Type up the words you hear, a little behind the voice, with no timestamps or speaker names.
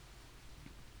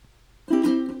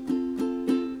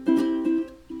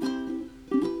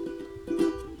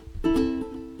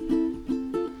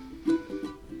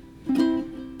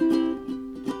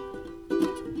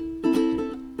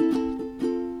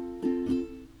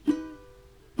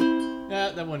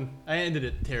that one, I ended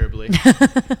it terribly.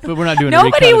 But we're not doing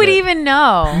Nobody would even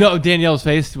know. No, Danielle's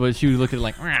face was, she would look at it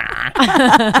like,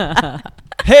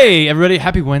 hey, everybody,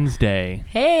 happy Wednesday.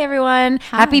 Hey, everyone.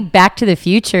 Hi. Happy Back to the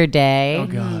Future Day. Oh,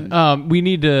 God. We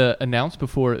need to announce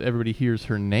before everybody hears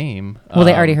her name. Well,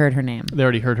 they already heard her name.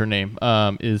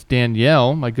 Is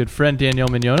Danielle. My good friend Danielle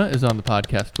Mignogna is on the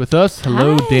podcast with us.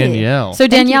 Hello, Hi. Danielle. So,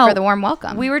 Danielle, thank you for the warm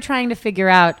welcome. We were trying to figure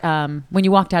out, when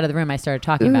you walked out of the room, I started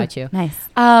talking about you. Nice.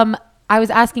 I was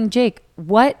asking Jake,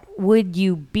 what would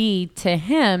you be to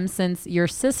him since your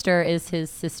sister is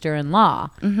his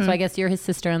sister-in-law? Mm-hmm. So I guess you're his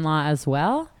sister-in-law as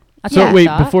well?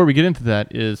 Before we get into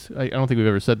that I don't think we've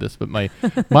ever said this, but my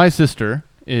sister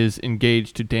is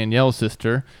engaged to Danielle's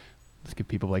sister. Let's give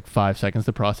people like 5 seconds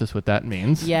to process what that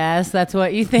means. Yes, that's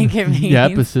what you think it means.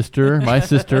 Yep, a sister. My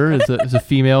sister is a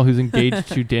female who's engaged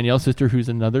to Danielle's sister, who's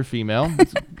another female.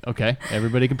 Okay,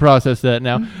 everybody can process that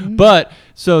now. Mm-hmm. But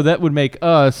so that would make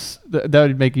us. That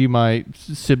would make you my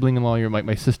sibling-in-law. You're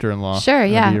my sister-in-law. Sure,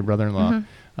 yeah. Your brother-in-law.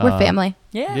 Mm-hmm. We're family.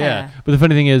 Yeah. But the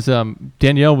funny thing is,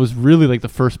 Danielle was really like the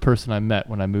first person I met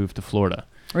when I moved to Florida.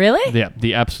 Really? Yeah,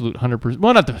 the absolute 100%.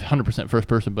 Well, not the 100% first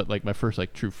person, but like my first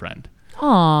like true friend.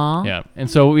 Aww. Yeah, and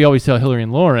so we always tell Hillary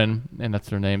and Lauren, and that's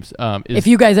their names. If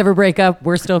you guys ever break up,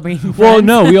 we're still being friends. Well,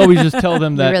 no, we always just tell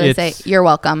them that you say you're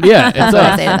welcome. Yeah, that's what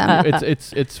I say to them.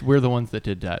 It's we're the ones that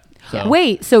did that. So.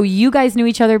 Wait, so you guys knew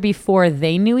each other before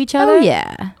they knew each other? Oh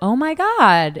yeah. Oh my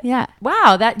God. Yeah.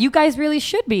 Wow, that you guys really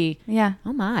should be. Yeah.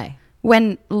 Oh my.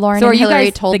 When Lauren so and are you Hillary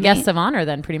guys told the me, guests of honor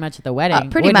then, pretty much at the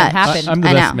wedding? Pretty much. I'm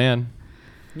the best man.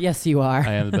 Yes, you are.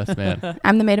 I am the best man.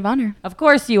 I'm the maid of honor. Of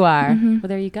course you are. Mm-hmm. Well,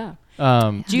 there you go.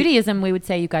 Judaism, we would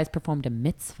say you guys performed a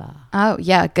mitzvah. Oh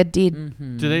yeah, good deed.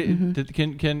 Mm-hmm. Do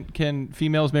they? Can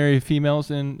females marry females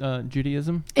in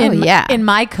Judaism? In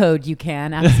my code, you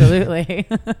can absolutely.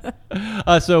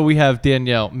 So we have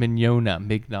Danielle Mignogna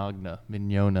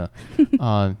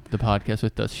on the podcast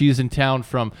with us. She's in town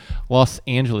from Los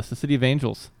Angeles, the city of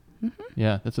angels. Mm-hmm.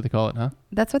 Yeah, that's what they call it, huh?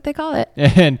 That's what they call it.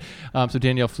 And so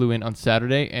Danielle flew in on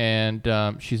Saturday,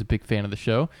 and she's a big fan of the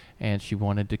show, and she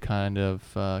wanted to kind of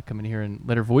come in here and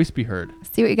let her voice be heard.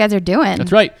 See what you guys are doing.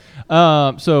 That's right.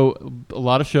 So a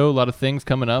lot of things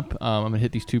coming up. I'm going to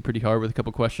hit these two pretty hard with a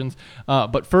couple questions.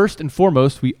 But first and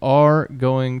foremost, we are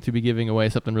going to be giving away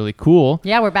something really cool.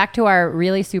 Yeah, we're back to our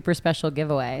really super special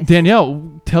giveaway.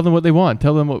 Danielle, tell them what they want.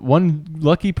 Tell them what one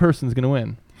lucky person's going to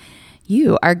win.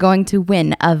 You are going to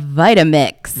win a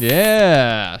Vitamix.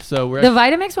 Yeah. So the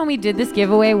Vitamix, when we did this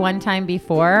giveaway one time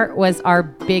before, was our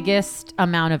biggest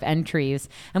amount of entries.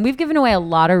 And we've given away a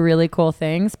lot of really cool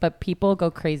things, but people go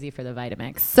crazy for the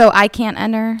Vitamix. So I can't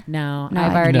enter? No,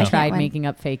 I've already tried making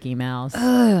up fake emails.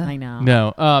 Ugh. I know.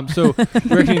 No. So we're actually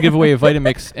going to give away a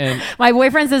Vitamix. And my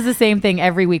boyfriend says the same thing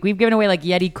every week. We've given away like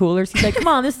Yeti coolers. He's like, come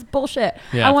on, this is bullshit.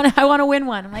 Yeah. I want to win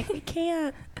one. I'm like, we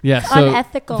can't. Yeah, so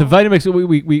unethical. The Vitamix,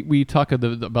 we talk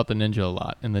about the Ninja a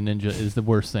lot, and the Ninja is the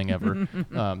worst thing ever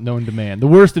known to man. The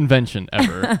worst invention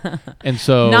ever. And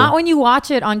so... Not when you watch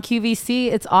it on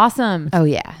QVC. It's awesome. Oh,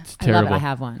 yeah. It's terrible. I love it. I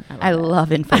have one. I love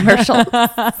infomercials.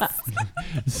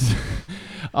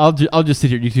 I'll just sit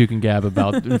here. You two can gab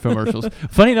about infomercials.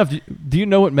 Funny enough, do you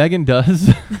know what Megan does?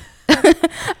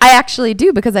 I actually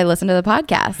do because I listen to the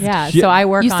podcast. Yeah, so I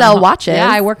work. You sell watches.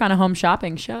 Yeah, I work on a home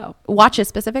shopping show. Watches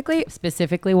specifically.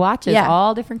 Specifically watches. Yeah.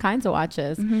 All different kinds of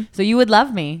watches. Mm-hmm. So you would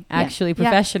love me actually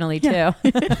professionally too.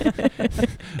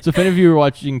 So if any of you are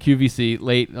watching QVC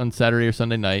late on Saturday or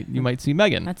Sunday night, you might see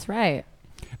Megan. That's right.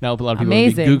 Now a lot of people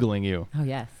will be Googling you. Oh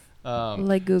yes.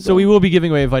 Like Google. So we will be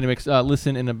giving away a Vitamix.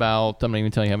 Listen in about. I'm not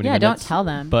even telling you how many minutes. Yeah, don't tell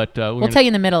them. But we'll tell you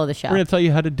in the middle of the show. We're going to tell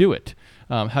you how to do it.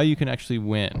 How you can actually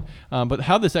win. But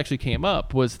how this actually came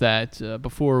up was that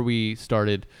before we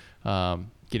started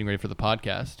getting ready for the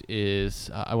podcast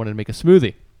is I wanted to make a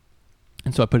smoothie.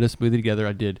 And so I put a smoothie together.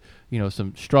 I did,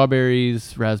 some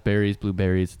strawberries, raspberries,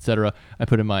 blueberries, etc. I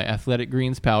put in my athletic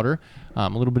greens powder, a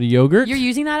little bit of yogurt. You're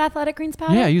using that athletic greens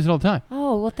powder? Yeah, I use it all the time.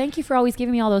 Oh, well, thank you for always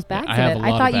giving me all those bags of it.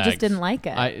 I thought you just didn't like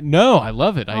it. No, I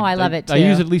love it. I love it too. I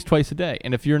use it at least twice a day.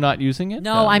 And if you're not using it...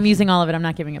 No, I'm using all of it. I'm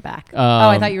not giving it back.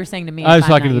 I thought you were saying to me. I was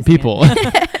talking to the people.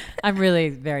 I'm really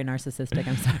very narcissistic.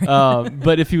 I'm sorry.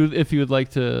 But if you would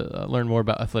like to learn more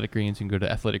about athletic greens, you can go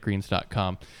to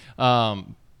athleticgreens.com.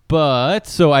 But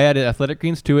so I added athletic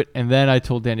greens to it, and then I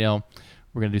told Danielle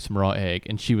we're going to do some raw egg,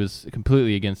 and she was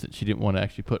completely against it. She didn't want to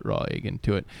actually put raw egg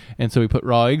into it. And so we put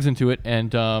raw eggs into it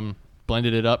and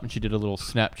blended it up, and she did a little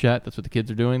Snapchat. That's what the kids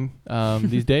are doing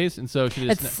these days. And so she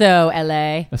did so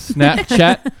LA. A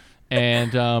Snapchat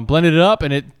and blended it up,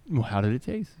 and how did it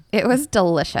taste? It was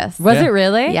delicious. Was it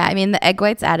really? Yeah, I mean, the egg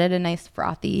whites added a nice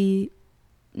frothy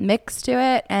mix to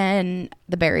it, and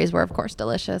the berries were of course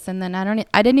delicious. And then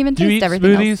I didn't even Do you taste eat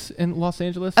everything smoothies else. in Los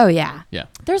Angeles? Oh yeah. Yeah.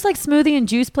 There's like smoothie and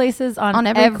juice places on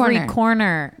every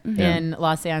corner in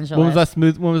Los Angeles. When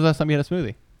was the last time you had a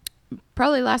smoothie?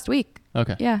 Probably last week.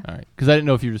 Okay. Yeah. All right. Because I didn't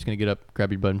know if you were just going to get up,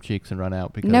 grab your bum cheeks, and run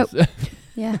out. Because Nope.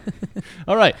 Yeah.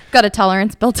 All right. Got a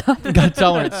tolerance built up. Got a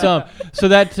tolerance. So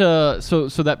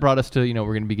that brought us to, we're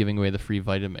going to be giving away the free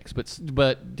Vitamix.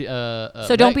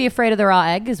 So don't be afraid of the raw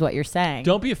egg, is what you're saying.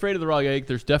 Don't be afraid of the raw egg.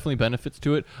 There's definitely benefits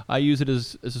to it. I use it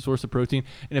as a source of protein.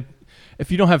 And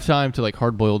if you don't have time to like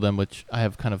hard boil them, which I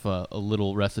have kind of a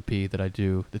little recipe that I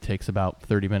do that takes about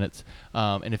 30 minutes.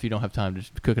 And if you don't have time to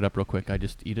just cook it up real quick, I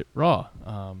just eat it raw.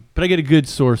 But I get a good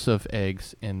source of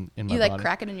eggs in my body. You like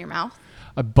crack it in your mouth?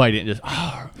 I bite it and just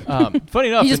funny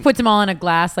enough. He just puts them all in a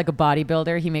glass like a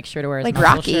bodybuilder. He makes sure to wear his like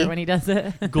muscle Rocky shirt when he does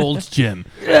it. Gold's Gym.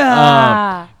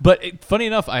 But funny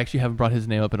enough, I actually haven't brought his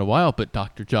name up in a while, but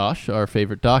Dr. Josh, our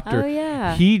favorite doctor, Oh,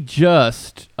 yeah. he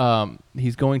just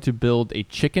he's going to build a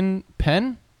chicken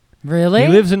pen. Really? He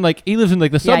lives in like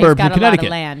the suburbs in Connecticut. He's got a lot of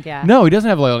land, yeah. No, he doesn't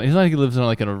have a lot of land. He's not like he lives on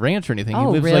like in a ranch or anything. Oh,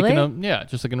 he lives really? like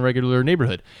just like in a regular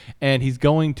neighborhood. And he's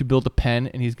going to build a pen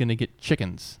and he's going to get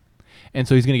chickens. And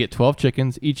so he's going to get 12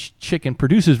 chickens. Each chicken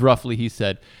produces roughly, he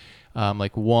said,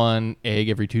 like one egg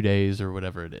every 2 days or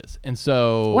whatever it is. And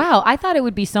so... Wow, I thought it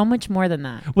would be so much more than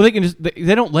that. Well,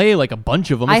 they don't lay like a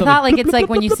bunch of them. I It's thought not like it's like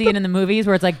when you see it in the movies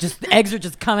where it's like just the eggs are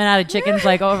just coming out of chickens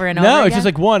like over and over No, again. it's just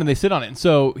like one and they sit on it. And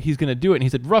so he's going to do it. And he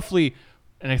said roughly,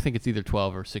 and I think it's either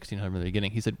 12 or 1,600 in the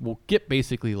beginning. He said, we'll get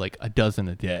basically like a dozen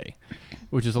a day,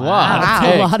 which is a lot of That's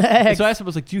eggs. a lot of eggs. And so I asked him, I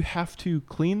was like, do you have to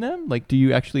clean them? Like, do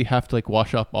you actually have to like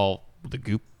wash up all the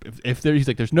goop? He's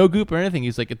like, there's no goop or anything.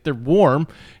 He's like, if they're warm,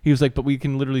 he was like, but we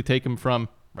can literally take them from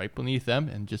right beneath them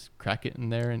and just crack it in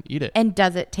there and eat it. And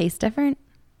does it taste different?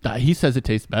 He says it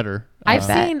tastes better.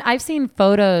 I've seen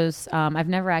photos. I've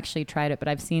never actually tried it, but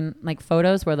I've seen like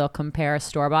photos where they'll compare a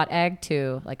store-bought egg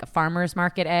to like a farmer's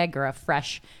market egg or a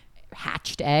fresh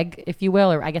hatched egg, if you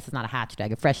will, or I guess it's not a hatched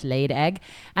egg, a fresh laid egg.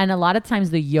 And a lot of times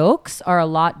the yolks are a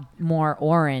lot more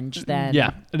orange than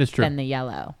it is true. than the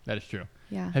yellow. That is true.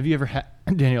 Yeah. Have you ever had,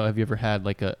 Danielle,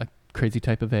 like a crazy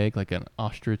type of egg, like an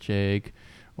ostrich egg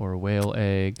or a whale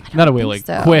egg? Not a whale egg,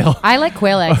 so. quail. I like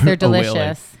quail eggs. They're A whale egg.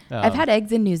 delicious. I've had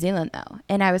eggs in New Zealand though,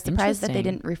 and I was surprised that they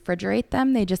Interesting. didn't refrigerate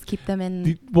them. They just keep them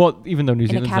in. Well, even though New a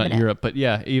Zealand's not cabinet. Europe, but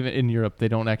yeah, even in Europe, they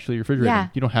don't actually refrigerate Yeah.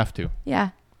 them. You don't have to. Yeah.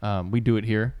 We do it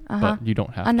here, but you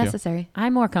don't have Unnecessary.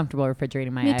 I'm more comfortable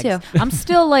refrigerating my Me eggs. too. I'm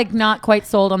still like not quite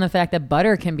sold on the fact that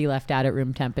butter can be left out at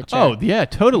room temperature. to. Oh, yeah,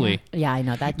 totally. Yeah, I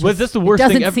know that. But that's the worst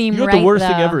thing ever. Seem You know what right, the worst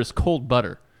thing though. ever is cold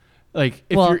butter. Like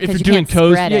if Well, you're 'cause you doing can't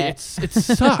toast, spread yeah, it. it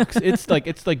sucks. it's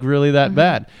like really that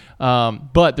bad.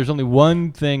 But there's only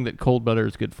one thing that cold butter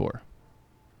is good for: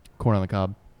 corn on the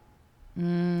cob.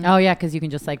 Oh yeah, because you can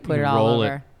just like put You it all roll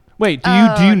over. it. Wait, do you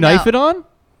no. knife it on?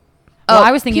 Well,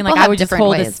 I was thinking people like I have would just different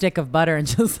hold a ways. stick of butter and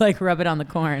just like rub it on the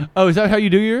corn. Oh, is that how you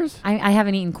do yours? I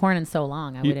haven't eaten corn in so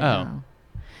long. I wouldn't know.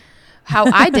 How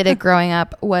I did it growing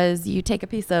up was you take a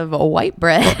piece of white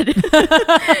bread,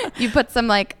 you put some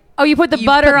like Oh, you put the you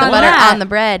butter put the on butter that. on the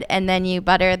bread, and then you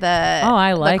butter the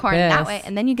I like the corn that this. way,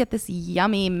 and then you get this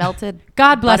yummy melted.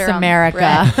 God bless butter on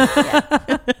America.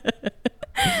 bread.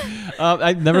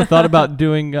 I've never thought about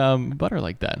doing butter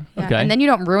like that. Yeah. Okay. And then you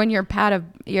don't ruin your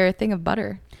thing of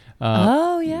butter.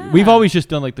 Oh yeah. We've always just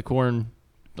done like the corn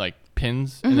like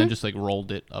pins and then just like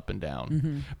rolled it up and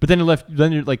down. But then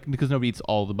you're like, because nobody eats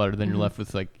all the butter, then you're left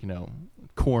with like,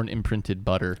 corn imprinted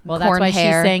butter. Well, that's corn why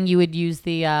hair. she's saying you would use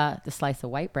the slice of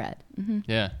white bread.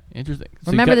 Yeah. Interesting.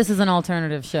 So Remember, this is an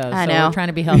alternative show, I so know. we're trying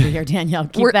to be healthy here, Danielle.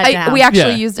 Keep that down. We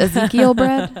actually Yeah. used Ezekiel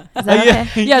bread. Is that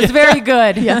okay? yeah, it's very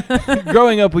good. Yeah.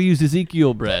 growing up, we used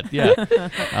Ezekiel bread.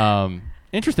 Yeah.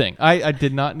 Interesting. I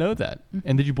did not know that.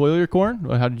 And did you boil your corn?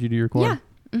 Or how did you do your corn?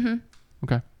 Yeah. Mm-hmm.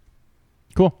 Okay.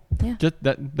 Cool. Yeah. Just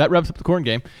that wraps up the corn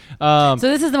game. So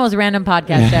this is the most random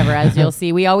podcast ever, as you'll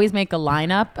see. We always make a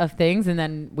lineup of things, and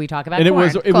then we talk about and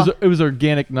corn. it was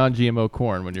organic, non-GMO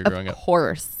corn when you're growing Of up.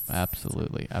 course.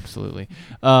 Absolutely.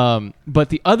 But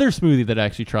the other smoothie that I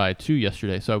actually tried too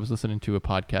yesterday, so I was listening to a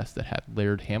podcast that had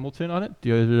Laird Hamilton on it.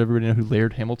 Do everybody know who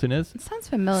Laird Hamilton is? It sounds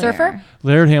familiar. Surfer?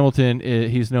 Laird Hamilton,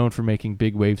 he's known for making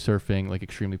big wave surfing like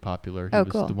extremely popular. He was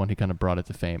cool. the one who kind of brought it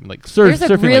to fame. Like There's a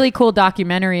surfing really like, cool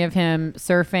documentary of him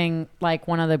surfing like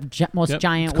one of the most Yep.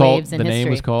 giant It's called- waves in the history.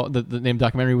 name was called the name of the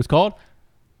documentary was called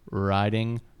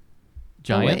Riding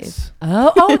Giants.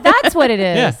 Oh, that's what it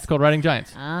is. Yeah, it's called Riding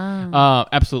Giants. Oh,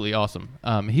 Absolutely awesome.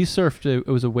 He surfed. It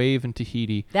was a wave in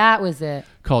Tahiti that was it.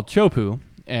 called Chopu,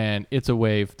 and it's a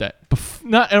wave that I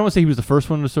don't want to say he was the first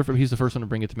one to surf it. But he's the first one to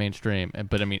bring it to mainstream.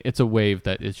 But I mean, it's a wave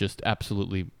that is just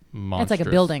absolutely monstrous. It's like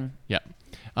a building. Yeah.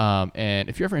 And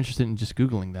if you're ever interested in just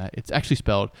Googling that, it's actually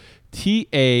spelled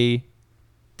Tateauhpoo,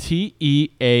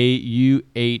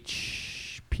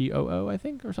 I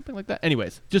think, or something like that.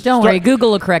 Anyways, just don't worry,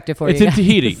 Google will correct it for it's you. It's in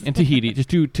Tahiti. In Tahiti, just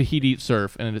do Tahiti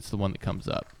surf, and it's the one that comes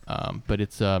up. But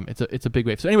it's a big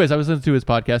wave. So, anyways, I was listening to his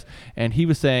podcast, and he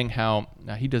was saying how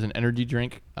he does an energy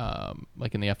drink,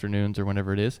 like in the afternoons or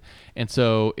whenever it is, and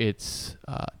so it's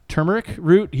turmeric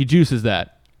root. He juices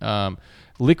that,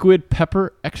 liquid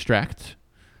pepper extract,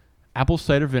 apple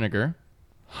cider vinegar,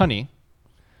 honey,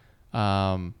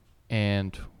 and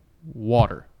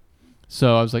water.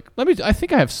 So I was like, I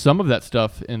think I have some of that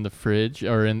stuff in the fridge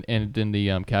or in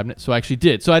the cabinet. So I actually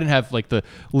did. So I didn't have like the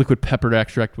liquid pepper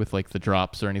extract with like the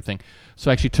drops or anything.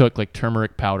 So I actually took like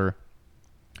turmeric powder,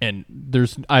 and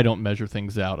I don't measure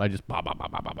things out. I just bah, bah, bah,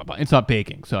 bah, bah, bah, bah. It's not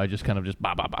baking. So I just kind of just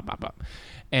bah, bah, bah, bah, bah.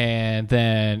 And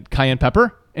then cayenne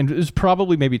pepper. And there's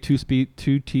probably maybe 2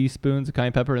 teaspoons of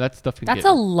cayenne pepper. That stuff can That's get,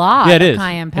 a lot yeah, it of is.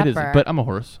 cayenne pepper. It is. But I'm a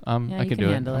horse. Yeah, I can do it.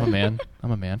 I'm handle a it. man.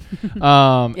 I'm a man. Yes,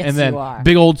 and then you are.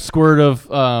 big old squirt of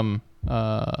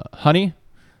honey,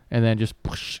 and then just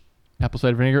apple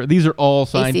cider vinegar. These are all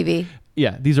ACV.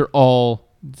 Yeah, these are all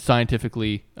scientific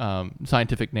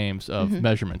names of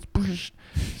measurements.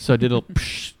 So I did a little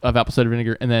of apple cider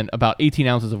vinegar, and then about 18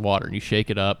 ounces of water, and you shake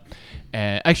it up.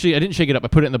 And actually, I didn't shake it up. I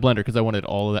put it in the blender because I wanted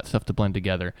all of that stuff to blend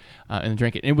together, and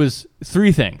drink it. And it was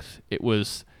 3 things. It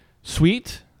was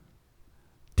sweet,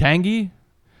 tangy,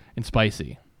 and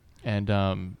spicy.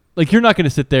 And like you're not going to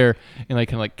sit there and like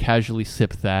kind of like casually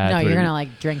sip that. No, you're going to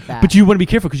like drink that. But you want to be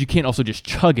careful because you can't also just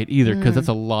chug it either, because that's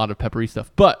a lot of peppery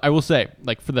stuff. But I will say,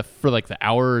 like for the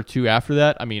hour or 2 after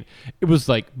that, I mean, it was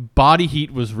like body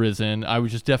heat was risen. I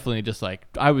was just definitely just like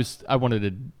I wanted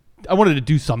to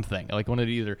do something. Like I wanted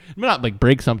to either not like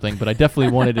break something, but I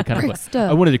definitely wanted to kind of like,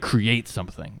 I wanted to create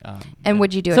something. And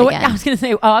would you do so it again? I was going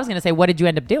to say, what did you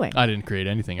end up doing? I didn't create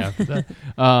anything after that.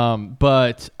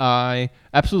 But I'll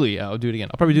do it again.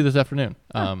 I'll probably do this afternoon.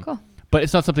 Cool. But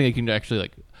it's not something I can actually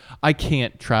like. I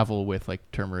can't travel with like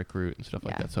turmeric root and stuff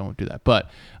like that, so I won't do that. But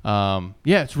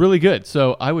yeah, it's really good.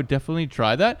 So I would definitely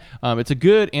try that. It's a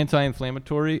good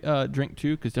anti-inflammatory drink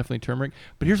too, because definitely turmeric.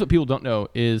 But here's what people don't know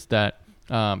is that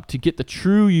to get the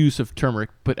true use of turmeric,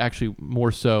 but actually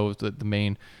more so the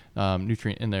main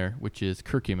nutrient in there, which is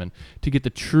curcumin, to get the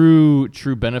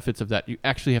true benefits of that, you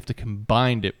actually have to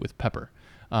combine it with pepper.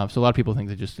 So a lot of people think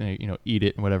they just eat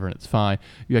it and whatever and it's fine.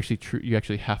 You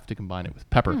actually have to combine it with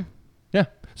pepper. Yeah.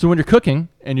 So when you're cooking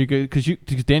and because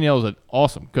Danielle is an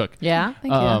awesome cook. Yeah.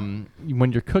 Thank you.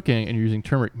 When you're cooking and you're using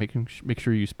turmeric, make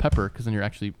sure you use pepper, because then you're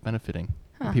actually benefiting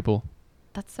people.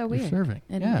 That's so you're weird. serving.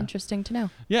 And Yeah. interesting to know.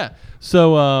 Yeah.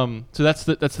 So that's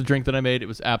the drink that I made. It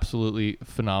was absolutely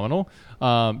phenomenal.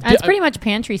 And it's pretty much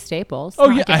pantry staples. Oh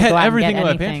Not yeah, like you I have to had go out and everything get in my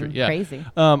anything pantry. Yeah. Crazy.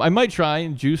 I might try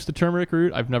and juice the turmeric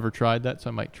root. I've never tried that, so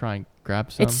I might try and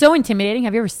grab some. It's so intimidating.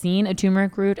 Have you ever seen a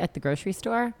turmeric root at the grocery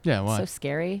store? Yeah, why? So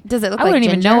scary. Does it look I like wouldn't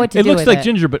even ginger? know what to It do looks with like it.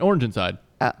 ginger, but orange inside.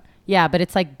 Oh. Yeah, but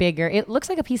it's like bigger. It looks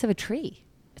like a piece of a tree.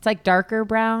 It's like darker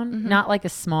brown, not like a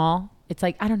small. It's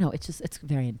like, I don't know. It's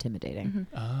very intimidating.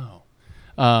 Oh.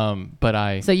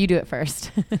 But So you do it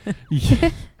first.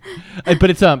 yeah. but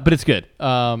it's good.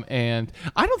 And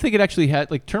I don't think it actually had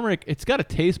like turmeric. It's got a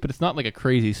taste, but it's not like a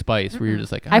crazy spice where you're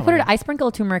just like, I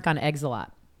sprinkle turmeric on eggs a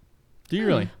lot. Do you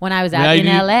really? When I was out in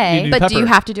LA. But pepper. do you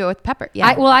have to do it with pepper? Yeah.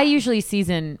 I usually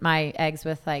season my eggs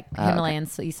with like Himalayan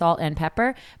sea salt and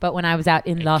pepper. But when I was out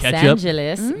in Los ketchup?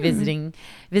 Angeles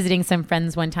visiting some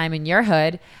friends one time in your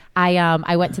hood,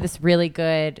 I went to this really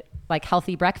good like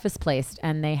healthy breakfast place,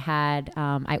 and they had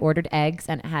I ordered eggs,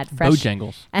 and it had fresh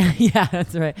Bojangles. yeah,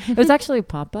 that's right. It was actually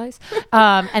Popeyes.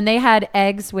 And they had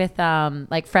eggs with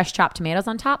like fresh chopped tomatoes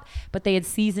on top, but they had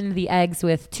seasoned the eggs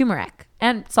with turmeric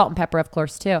and salt and pepper, of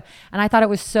course, too. And I thought it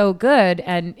was so good,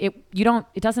 and it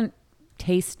doesn't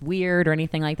taste weird or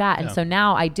anything like that. And Yeah. so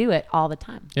now I do it all the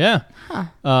time. Yeah.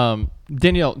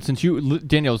 Danielle,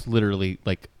 Danielle's literally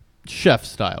like chef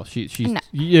style.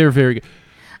 You're very good.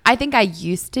 I think I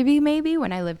used to be maybe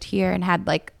when I lived here and had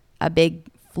like a big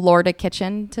Florida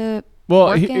kitchen to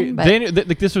work in. But Daniel,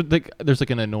 there's like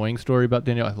an annoying story about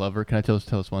Danielle. I love her. Can I tell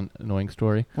us one annoying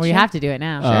story? Well, you have to do it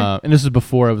now. And this is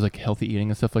before I was like healthy eating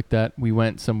and stuff like that. We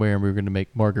went somewhere and we were going to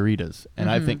make margaritas, and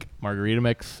I think margarita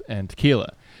mix and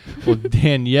tequila. Well,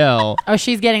 Danielle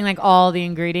She's getting like all the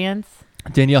ingredients.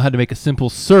 Danielle had to make a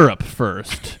simple syrup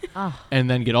first, and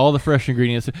then get all the fresh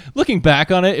ingredients. Looking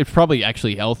back on it, it's probably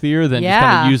actually healthier than just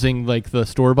kind of using like the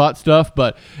store-bought stuff.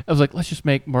 But I was like, let's just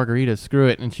make margaritas. Screw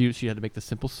it. And she had to make the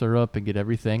simple syrup and get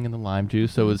everything in the lime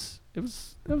juice. So it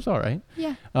was all right.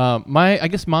 yeah. My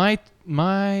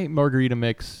my margarita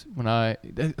mix, when I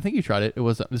think you tried it,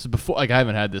 this is before, like I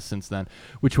haven't had this since then,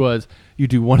 which was you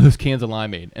do one of those cans of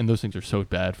limeade, and those things are so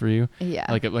bad for you. Yeah.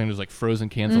 Like there's like frozen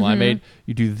cans of limeade.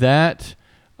 You do that.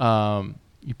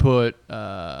 You put,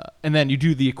 and then you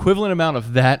do the equivalent amount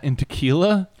of that in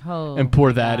tequila and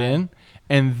pour that in.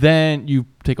 And then you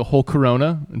take a whole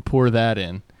Corona and pour that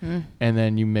in. And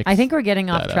then you mix. I think we're getting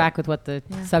off track with what the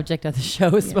subject of the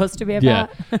show is supposed to be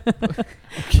about.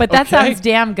 But that sounds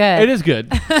damn good. It is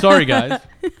good. Sorry, guys.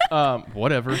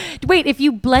 Whatever. Wait, if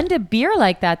you blend a beer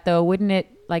like that, though, wouldn't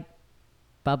it like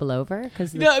bubble over?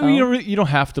 You don't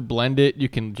have to blend it. You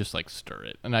can just like stir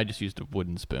it. And I just used a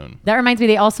wooden spoon. That reminds me,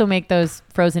 they also make those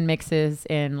frozen mixes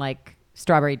in like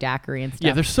strawberry daiquiri and stuff.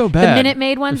 Yeah, they're so bad. The Minute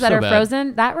Maid ones that are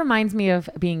frozen, that reminds me of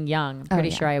being young. I'm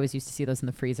pretty sure I always used to see those in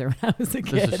the freezer when I was a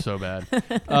kid. This is so bad.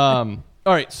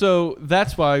 All right, so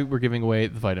that's why we're giving away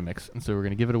the Vitamix. And so we're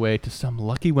going to give it away to some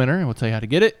lucky winner, and we'll tell you how to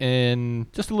get it in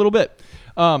just a little bit.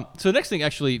 So the next thing,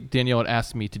 actually, Danielle had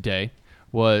asked me today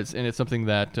was, and it's something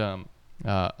that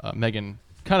Megan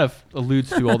kind of alludes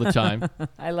to all the time.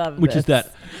 I love which is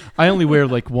that I only wear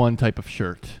like one type of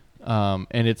shirt.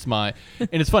 And it's funny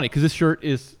because this shirt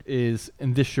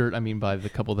and this shirt, I mean by the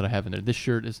couple that I have in there, this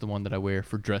shirt is the one that I wear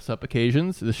for dress up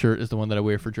occasions. This shirt is the one that I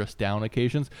wear for dress down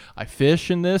occasions. I fish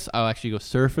in this. I'll actually go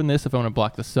surf in this if I want to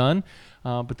block the sun.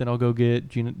 But then I'll go get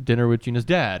dinner with Gina's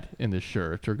dad in this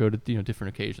shirt or go to,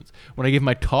 different occasions. When I gave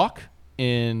my talk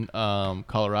in,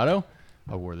 Colorado,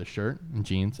 I wore this shirt and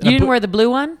jeans. And you didn't wear the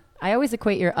blue one? I always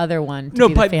equate your other one to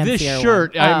be the fancier this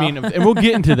shirt, one. I mean, and we'll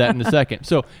get into that in a second.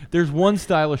 So there's one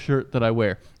style of shirt that I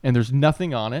wear, and there's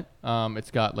nothing on it. It's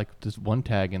got like just one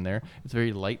tag in there. It's a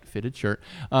very light fitted shirt.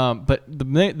 But the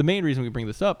main reason we bring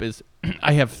this up is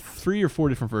I have 3 or 4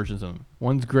 different versions of them.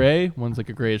 One's gray, one's like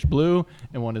a grayish blue,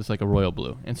 and one is like a royal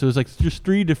blue. And so there's like just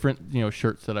 3 different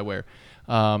shirts that I wear.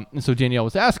 And so Danielle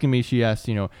was asking me. She asked,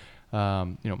 Mark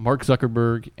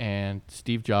Zuckerberg and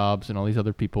Steve Jobs and all these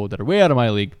other people that are way out of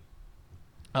my league.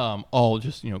 All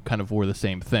just, kind of wore the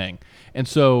same thing. And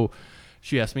so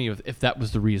she asked me if that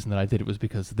was the reason that I did it was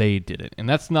because they did it. And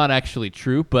that's not actually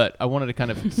true, but I wanted to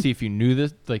kind of see if you knew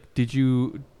this. Like,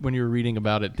 when you were reading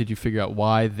about it, did you figure out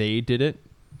why they did it?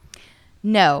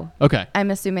 No. Okay.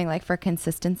 I'm assuming like for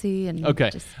consistency and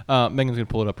okay. Megan's going to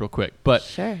pull it up real quick. But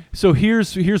sure. So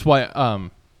here's why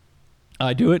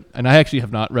I do it, and I actually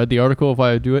have not read the article of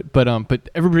why I do it, but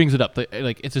everybody brings it up.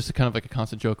 Like it's just kind of like a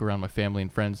constant joke around my family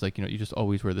and friends. Like, you just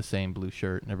always wear the same blue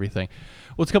shirt and everything.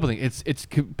 Well, it's a couple things. It's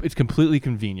completely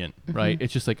convenient, right?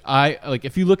 It's just like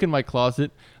if you look in my closet,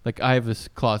 like I have this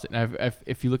closet, and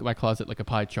if you look at my closet like a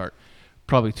pie chart,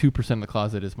 probably 2% of the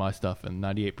closet is my stuff, and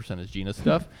 98% is Gina's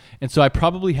stuff. And so I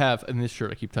probably have in this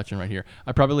shirt I keep touching right here.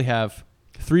 I probably have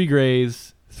 3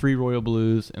 grays, 3 royal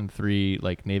blues, and 3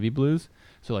 like navy blues.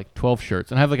 So like 12 shirts,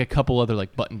 and I have like a couple other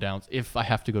like button downs if I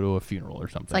have to go to a funeral or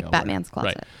something. It's like Batman's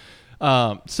closet.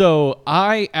 Right. So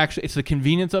it's the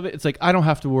convenience of it. It's like I don't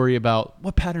have to worry about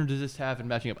what pattern does this have and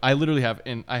matching up. I literally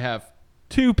have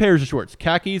 2 pairs of shorts,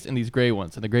 khakis and these gray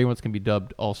ones, and the gray ones can be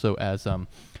dubbed also as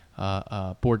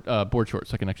board shorts,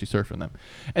 so I can actually surf in them.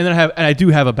 And then I do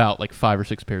have about like 5 or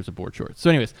 6 pairs of board shorts. So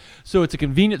anyways, so it's a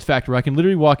convenience factor where I can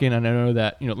literally walk in and I know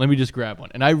that, let me just grab one.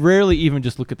 And I rarely even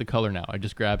just look at the color now. I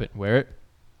just grab it and wear it.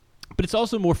 But it's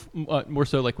also more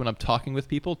so like when I'm talking with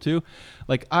people too.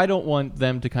 Like I don't want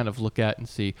them to kind of look at and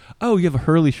see, oh, you have a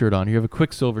Hurley shirt on, you have a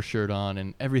Quicksilver shirt on,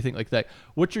 and everything like that.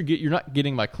 You're not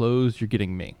getting my clothes, you're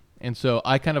getting me. And so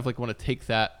I kind of like want to take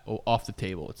that off the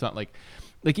table. It's not like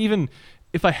even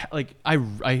if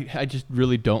I just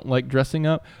really don't like dressing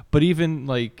up. But even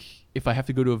like if I have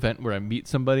to go to an event where I meet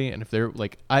somebody, and if they're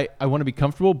like, I want to be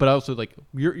comfortable, but I also like,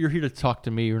 you're here to talk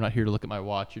to me. You're not here to look at my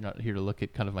watch. You're not here to look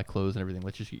at kind of my clothes and everything.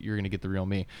 You're going to get the real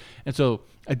me. And so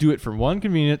I do it for 1,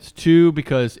 convenience, 2,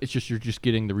 because you're just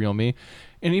getting the real me.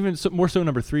 And even more so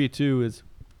number 3 too is,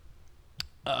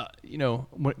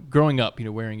 growing up,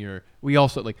 wearing we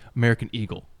also like American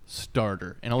Eagle,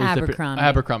 Starter, and all these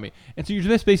Abercrombie. And so you're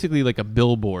just basically like a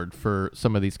billboard for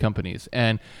some of these companies.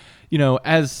 And,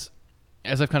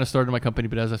 as I've kind of started my company,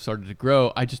 but as I've started to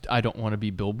grow, I don't want to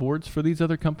be billboards for these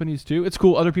other companies too. It's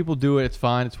cool. Other people do it. It's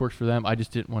fine. It's works for them. I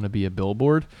just didn't want to be a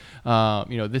billboard. By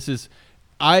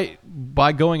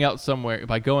going out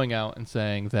and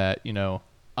saying that,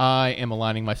 I am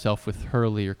aligning myself with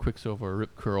Hurley or Quicksilver or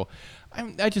Rip Curl, I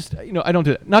don't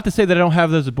do that. Not to say that I don't have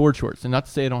those as board shorts, and not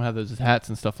to say I don't have those as hats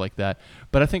and stuff like that.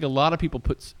 But I think a lot of people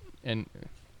and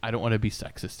I don't want to be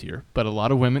sexist here, but a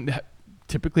lot of women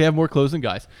typically have more clothes than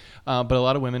guys. But a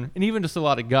lot of women, and even just a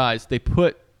lot of guys, they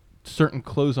put certain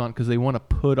clothes on because they want to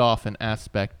put off an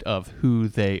aspect of who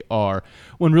they are,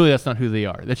 when really that's not who they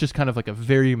are. That's just kind of like a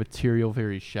very material,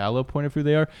 very shallow point of who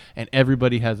they are. And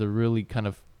everybody has a really kind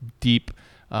of deep,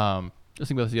 just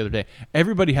think about this the other day.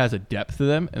 Everybody has a depth to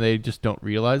them, and they just don't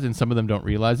realize, and some of them don't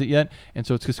realize it yet. And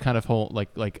so it's just kind of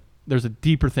like there's a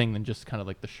deeper thing than just kind of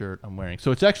like the shirt I'm wearing.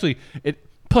 So it's actually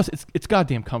plus it's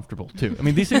goddamn comfortable too. I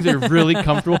mean, these things are really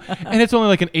comfortable, and it's only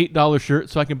like an $8 shirt,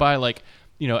 so I can buy like,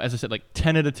 you know, as I said, like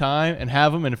 10 at a time and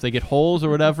have them, and if they get holes or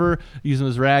whatever, use them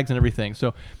as rags and everything.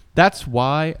 So that's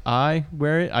why I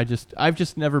wear it. I've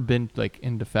just never been like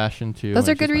into fashion too. Those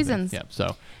are good reasons. Yeah.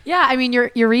 So yeah, I mean,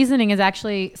 your reasoning is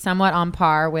actually somewhat on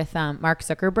par with Mark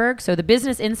Zuckerberg. So the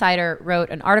Business Insider wrote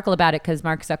an article about it because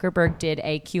Mark Zuckerberg did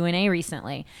a Q&A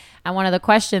recently. And one of the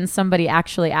questions somebody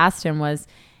actually asked him was,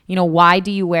 you know, why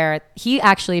do you wear it? He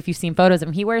actually, if you've seen photos of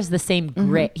him, he wears the same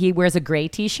gray. He wears a gray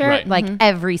T-shirt like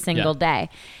every single day.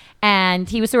 And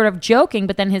he was sort of joking,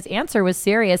 but then his answer was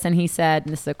serious. And he said,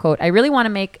 and this is a quote, I really want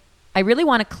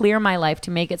to clear my life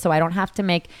to make it so I don't have to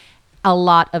make a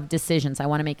lot of decisions. I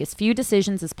want to make as few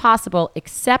decisions as possible,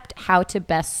 except how to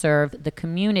best serve the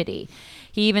community.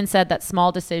 He even said that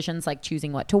small decisions like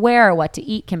choosing what to wear or what to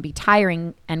eat can be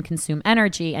tiring and consume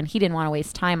energy. And he didn't want to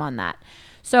waste time on that.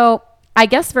 So I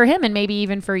guess for him, and maybe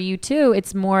even for you too,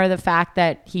 it's more the fact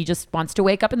that he just wants to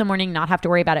wake up in the morning, not have to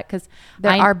worry about it. Because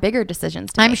there are bigger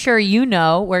decisions to I'm make. sure you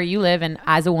know where you live, and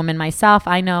as a woman myself,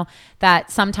 I know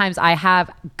that sometimes I have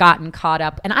gotten caught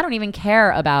up, and I don't even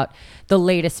care about the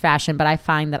latest fashion, but I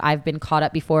find that I've been caught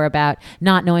up before about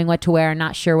not knowing what to wear,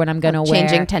 not sure what I'm going to wear.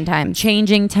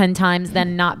 Changing 10 times,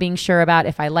 then not being sure about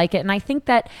if I like it. And I think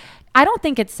that I don't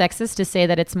think it's sexist to say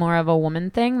that it's more of a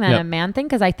woman thing than a man thing,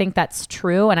 because I think that's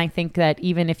true. And I think that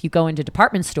even if you go into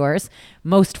department stores,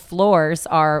 most floors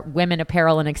are women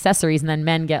apparel and accessories, and then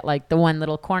men get like the one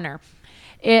little corner.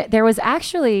 There was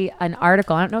actually an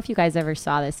article. I don't know if you guys ever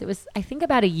saw this. It was, I think,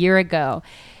 about a year ago.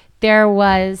 There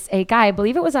was a guy, I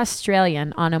believe it was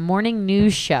Australian, on a morning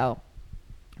news show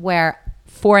where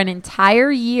for an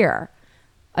entire year,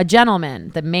 a gentleman,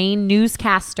 the main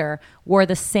newscaster, wore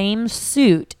the same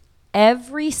suit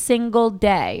every single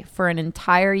day for an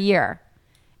entire year.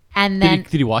 And then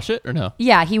did he wash it or no?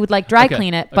 Yeah, he would like dry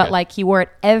clean it, but like he wore it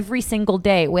every single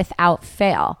day without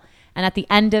fail. And at the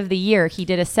end of the year, he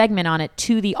did a segment on it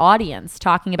to the audience,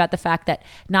 talking about the fact that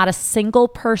not a single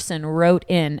person wrote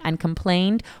in and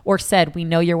complained or said, we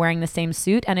know you're wearing the same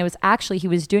suit. And it was actually, he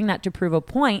was doing that to prove a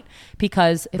point,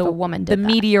 because the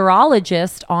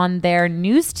meteorologist on their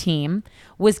news team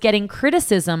was getting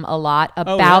criticism a lot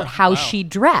about how she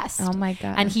dressed. Oh my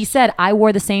God. And he said, I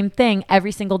wore the same thing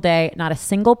every single day. Not a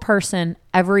single person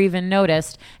ever even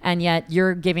noticed. And yet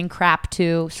you're giving crap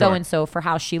to so-and-so for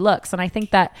how she looks. And I think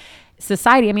that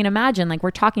society, I mean, imagine, like, we're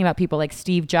talking about people like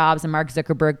Steve Jobs and Mark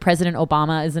Zuckerberg. President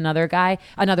Obama is another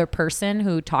person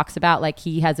who talks about, like,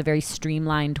 he has a very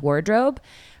streamlined wardrobe.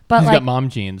 But he's got mom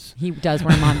jeans. He does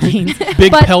wear mom jeans.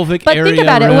 Big pelvic area. But think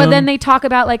about room. it. Well, then they talk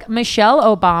about like Michelle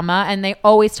Obama, and they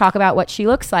always talk about what she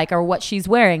looks like or what she's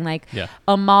wearing. Like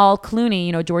Amal Clooney,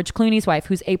 you know, George Clooney's wife,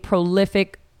 who's a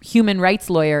prolific human rights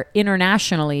lawyer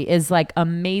internationally, is like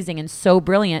amazing and so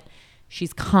brilliant.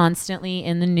 She's constantly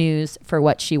in the news for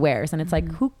what she wears. And it's like,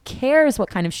 who cares what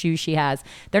kind of shoes she has?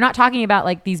 They're not talking about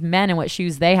like these men and what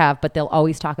shoes they have, but they'll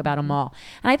always talk about them all.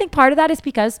 And I think part of that is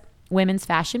because women's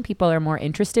fashion, people are more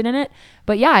interested in it.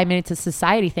 But yeah, I mean, it's a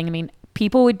society thing. I mean,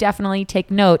 people would definitely take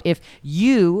note if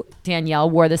you, Danielle,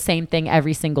 wore the same thing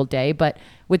every single day. But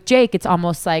with Jake, it's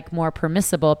almost like more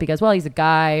permissible because, well, he's a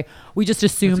guy. We just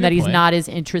assume that he's not as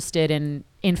interested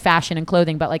in fashion and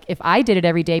clothing. But like if I did it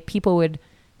every day, people would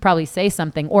probably say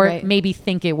something or maybe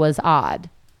think it was odd.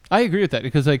 I agree with that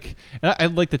because like, and I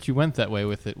like that you went that way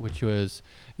with it, which was,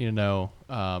 you know,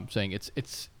 saying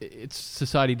it's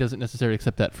society doesn't necessarily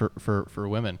accept that for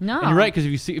women. No, and you're right,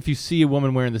 because if you see a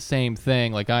woman wearing the same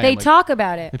thing like they talk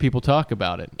about it. People talk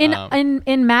about it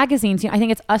in magazines. You know, I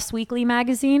think it's Us Weekly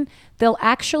magazine. They'll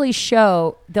actually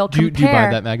show. They'll compare. Do you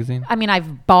buy that magazine? I mean,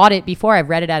 I've bought it before. I've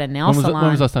read it at a nail salon.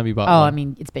 When was the last time you bought? Oh, one? I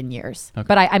mean, it's been years. Okay.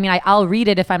 But I'll read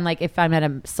it if I'm at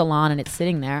a salon and it's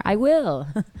sitting there. I will.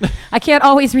 I can't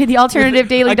always read the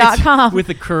alternativedaily.com with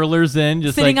the curlers in,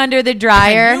 just sitting like, under the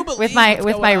dryer with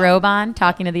my robe on,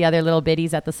 talking to the other little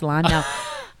biddies at the salon. No.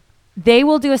 they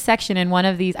will do a section in one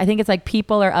of these. I think it's like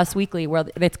People or Us Weekly, where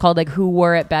it's called like Who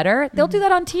Wore It Better. They'll do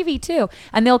that on TV too,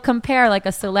 and they'll compare like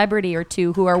a celebrity or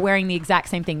two who are wearing the exact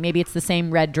same thing. Maybe it's the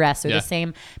same red dress or the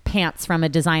same pants from a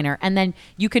designer, and then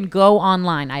you can go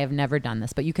online. I have never done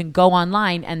this, but you can go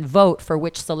online and vote for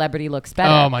which celebrity looks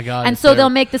better. Oh my God! And so they'll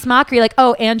make this mockery like,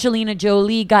 oh, Angelina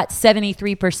Jolie got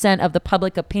 73% of the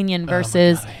public opinion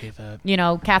versus, I hate that. you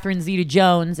know, Catherine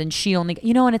Zeta-Jones, and she only,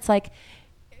 you know, and it's like,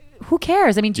 who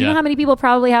cares? I mean, do you know how many people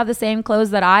probably have the same clothes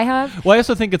that I have? Well, I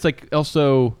also think it's like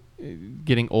also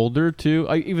getting older too,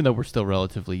 even though we're still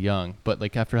relatively young, but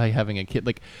like after having a kid,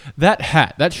 like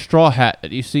that straw hat that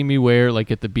you see me wear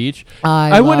like at the beach,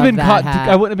 I wouldn't have been caught.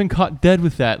 I wouldn't have been caught dead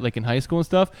with that like in high school and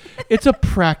stuff. It's a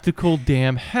practical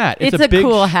damn hat. It's a big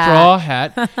cool straw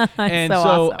hat, and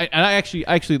so awesome. I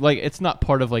actually like, it's not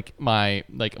part of like my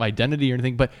identity or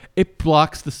anything, but it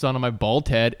blocks the sun on my bald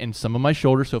head and some of my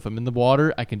shoulders. So if I'm in the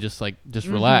water, I can just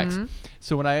relax.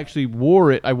 So when I actually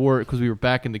wore it because we were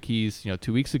back in the Keys,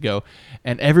 2 weeks ago,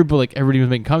 and everybody was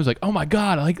making comments like, "Oh my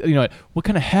God, I like, what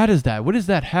kind of hat is that? What is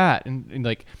that hat?" And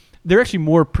like, they're actually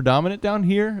more predominant down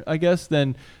here, I guess,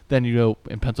 than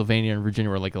in Pennsylvania and Virginia,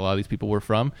 where like a lot of these people were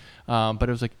from. But it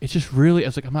was like, it's just really, I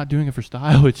was like, I'm not doing it for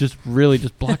style. It's just really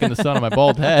just blocking the sun on my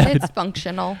bald head. It's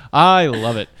functional. I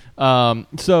love it.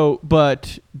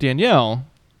 But Danielle,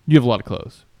 you have a lot of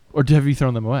clothes, or have you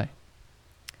thrown them away?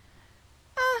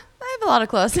 I have a lot of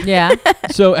clothes. Yeah.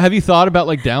 So have you thought about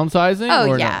like downsizing? Oh,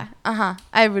 or yeah. No?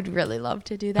 I would really love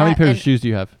to do that. How many pairs of shoes do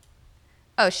you have?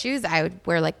 Oh, shoes, I would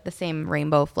wear like the same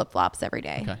rainbow flip-flops every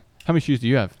day. Okay. How many shoes do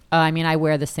you have? I mean, I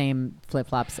wear the same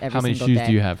flip-flops every single day. How many shoes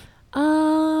do you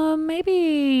have?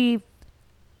 Maybe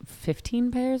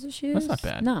 15 pairs of shoes. That's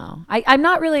not bad. No. I'm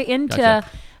not really into, Gotcha.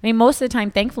 I mean, most of the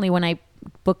time, thankfully, when I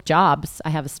book jobs, I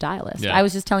have a stylist. Yeah. I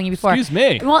was just telling you before. Excuse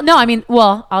me. Well, no, I mean,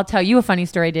 I'll tell you a funny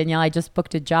story, Danielle. I just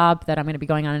booked a job that I'm going to be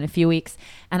going on in a few weeks,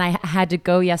 and I had to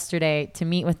go yesterday to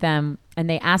meet with them, and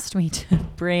they asked me to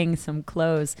bring some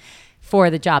clothes for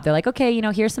the job. They're like, okay,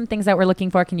 here's some things that we're looking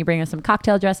for. Can you bring us some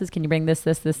cocktail dresses? Can you bring this?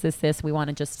 We want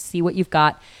to just see what you've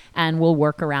got, and we'll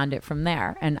work around it from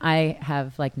there. And I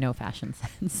have like no fashion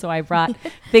sense. So I brought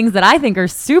things that I think are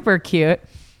super cute.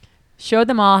 Showed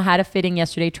them all, had a fitting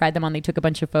yesterday, tried them on. They took a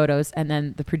bunch of photos. And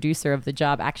then the producer of the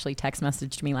job actually text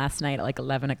messaged me last night at like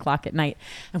 11 o'clock at night.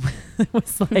 And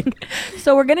was like,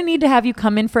 so we're going to need to have you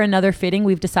come in for another fitting.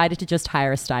 We've decided to just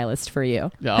hire a stylist for you.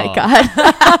 Oh. My God.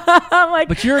 I'm like,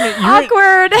 but you're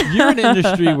awkward. You're in an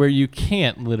industry where you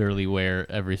can't literally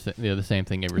wear everything, the same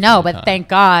thing every No, single but time. thank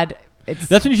God.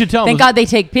 That's what you should tell them. Thank God they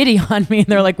take pity on me, and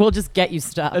they're like, we'll just get you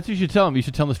stuff. That's what you should tell them. You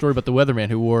should tell them the story about the weatherman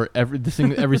who wore every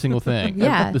single thing.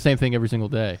 Yeah. The same thing every single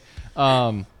day.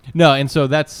 No, and so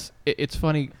it's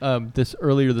funny.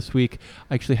 Earlier this week,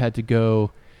 I actually had to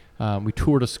go. We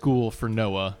toured a school for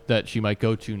Noah that she might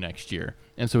go to next year.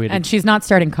 And so she's not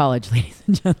starting college, ladies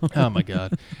and gentlemen. Oh my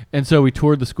God. And so we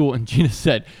toured the school, and Gina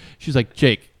said, she's like,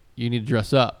 Jake, you need to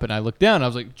dress up. And I looked down, and I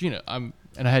was like, Gina,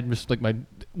 and I had just like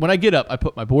when I get up, I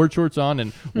put my board shorts on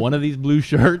and one of these blue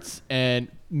shirts and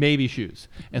maybe shoes.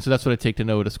 And so that's what I take to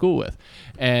Noah to school with.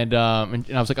 And I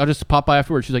was like, I'll just pop by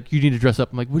afterwards. She's like, you need to dress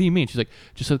up. I'm like, what do you mean? She's like,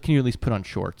 just so can you at least put on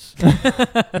shorts?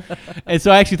 And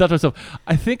so I actually thought to myself,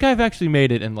 I think I've actually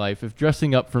made it in life. If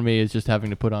dressing up for me is just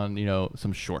having to put on,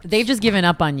 some shorts. They've just given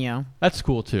up on you. That's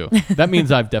cool too. That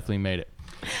means I've definitely made it.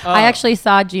 I actually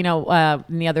saw Gina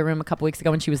in the other room a couple weeks ago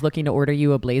when she was looking to order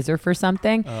you a blazer for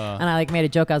something. And I made a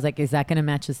joke. I was like, is that going to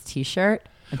match his t-shirt?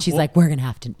 And she's like, we're going to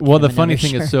have to. Well, the funny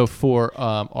thing is, so for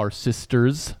our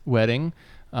sister's wedding,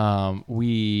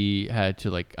 we had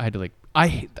to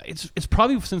it's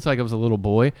probably since I was a little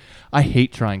boy, I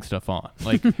hate trying stuff on.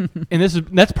 Like, and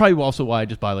that's probably also why I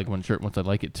just buy like one shirt once I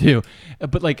like it too.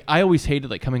 But like, I always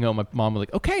hated like coming home. My mom was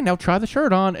like, "Okay, now try the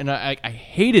shirt on," and I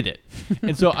hated it.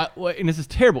 And so and this is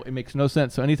terrible. It makes no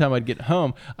sense. So anytime I'd get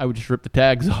home, I would just rip the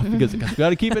tags off because we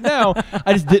got to keep it now.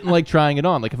 I just didn't like trying it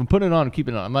on. Like if I'm putting it on, I'm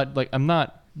keeping it on. I'm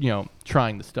not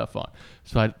trying the stuff on.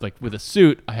 So I with a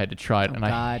suit, I had to try it,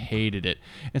 I hated it.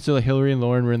 And so Hillary and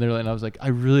Lauren were in there, and I was like, I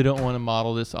really don't want to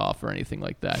model this off or anything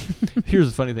like that. Here's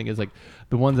the funny thing is like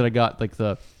the ones that I got, like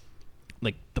the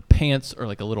pants are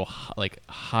like a little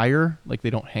higher, like they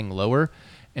don't hang lower.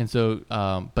 And so,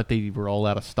 but they were all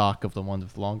out of stock of the ones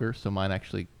with longer. So mine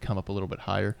actually come up a little bit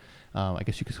higher. I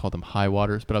guess you could call them high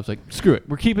waters, but I was like, screw it.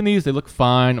 We're keeping these. They look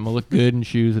fine. I'm going to look good in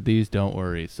shoes with these. Don't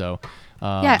worry. So,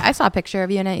 yeah, I saw a picture of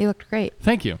you in it. You looked great.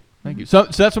 Thank you. Thank you. So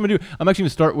that's what I'm going to do. I'm actually going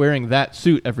to start wearing that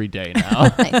suit every day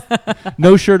now. Nice.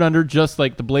 No shirt under, just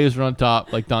like the blazer on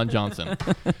top, like Don Johnson.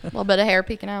 A little bit of hair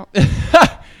peeking out.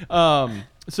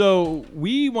 So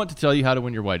we want to tell you how to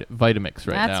win your Vitamix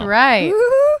now. That's right.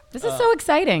 Woo-hoo. This is so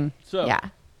exciting. So, Yeah.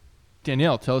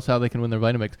 Danielle, tell us how they can win their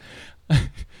Vitamix.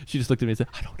 She just looked at me and said,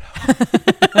 I don't know.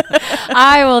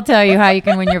 I will tell you how you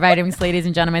can win your Vitamix, ladies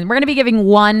and gentlemen. We're going to be giving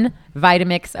one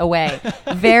Vitamix away.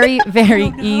 Very,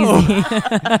 very easy.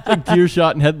 Like deer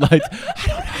shot and headlights.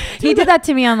 He did that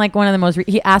to me on like one of the most,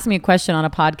 he asked me a question on a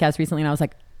podcast recently and I was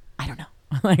like, I don't know.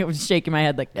 Like I was shaking my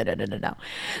head like, no.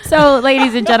 So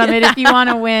ladies and gentlemen, if you want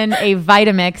to win a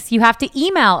Vitamix, you have to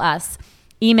email us.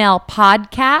 Email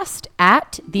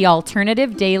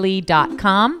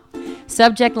podcast@thealternativedaily.com.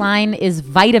 Subject line is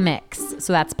Vitamix.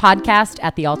 So that's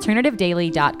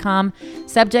podcast@thealternativedaily.com.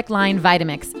 Subject line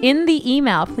Vitamix. In the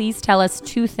email, please tell us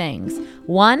two things.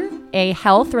 One, a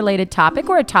health-related topic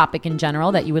or a topic in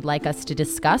general that you would like us to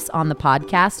discuss on the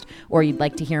podcast or you'd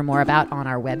like to hear more about on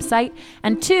our website.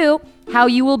 And two, how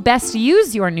you will best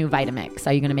use your new Vitamix.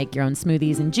 Are you going to make your own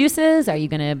smoothies and juices? Are you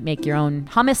going to make your own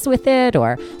hummus with it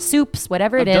or soups,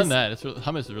 whatever it is? I've done that.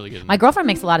 Hummus is really good. My girlfriend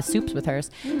makes a lot of soups with hers.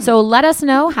 So let us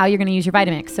know how you're going to use your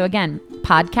Vitamix. So again,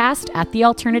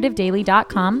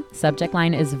 podcast@thealternativedaily.com. Subject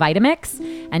line is Vitamix.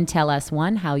 And tell us,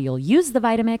 one, how you'll use the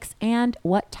Vitamix and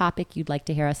what topic you'd like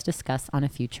to hear us discuss on a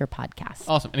future podcast.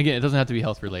 Awesome. And again, it doesn't have to be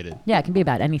health related. Yeah, it can be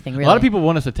about anything, really. A lot of people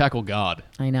want us to tackle God.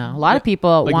 I know. A lot of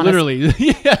people Like want literally.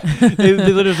 Yeah. They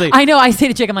literally say, I know. I say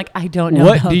to Jake, I'm like, I don't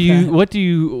know.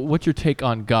 what's your take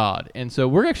on God? And so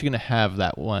we're actually going to have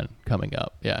that one coming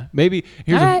up. Yeah. Maybe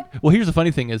here's here's the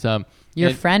funny thing is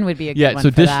your friend would be a good yeah, one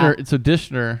so for Dishner, that. So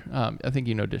Dishner, I think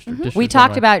you know Dishner. Dishner's We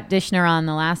talked about Dishner on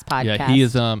the last podcast. Yeah, he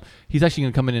is. He's actually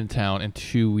going to come into town in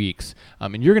 2 weeks,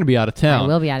 and you're going to be out of town. I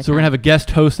will be out of So we're town. going to have a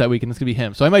guest host that week, and it's going to be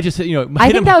him. So I might just,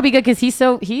 I think that would be good because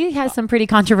he has some pretty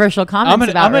controversial comments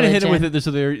about I'm going to hit religion. him with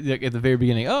it at the very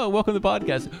beginning. Oh, welcome to the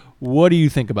podcast. What do you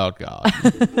think about God?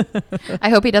 I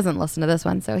hope he doesn't listen to this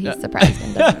one, so he's surprised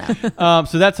and doesn't know.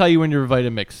 So that's how you win your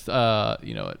Vitamix.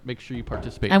 Make sure you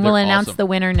participate. And we'll They're announce awesome. the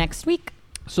winner next week.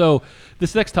 So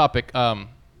this next topic, so we're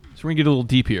going to get a little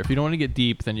deep here. If you don't want to get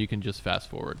deep, then you can just fast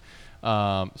forward.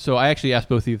 So I actually asked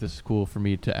both of you if this is cool for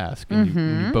me to ask,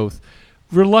 and you both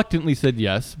reluctantly said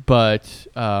yes, but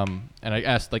and I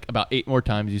asked like about 8 more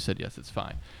times. You said yes, it's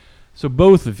fine. So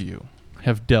both of you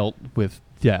have dealt with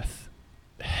death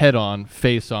head on,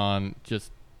 face on,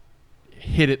 just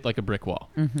hit it like a brick wall.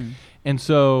 And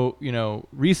so,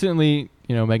 recently,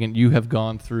 Megan, you have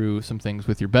gone through some things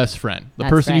with your best friend. The That's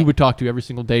person you right. would talk to every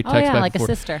single day, text back like and a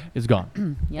forth, sister. is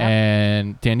gone. Yep.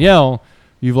 And Danielle,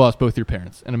 you've lost both your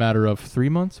parents in a matter of 3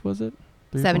 months, was it?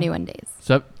 3 or 4? 71 days.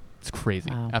 So it's crazy.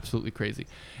 Wow. Absolutely crazy.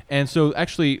 And so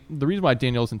actually, the reason why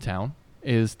Danielle's in town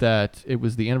is that it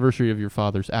was the anniversary of your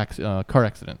father's car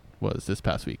accident was this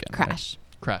past weekend. Crash.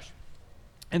 Right? Crash.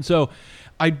 And so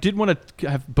I did want to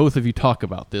have both of you talk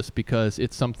about this because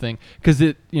it's something, because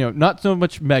it, not so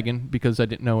much Megan because I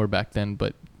didn't know her back then,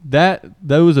 but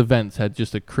those events had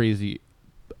just a crazy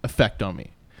effect on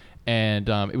me. And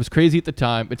it was crazy at the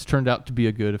time. It's turned out to be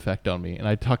a good effect on me. And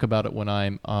I talk about it when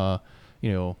I'm,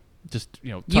 You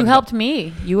helped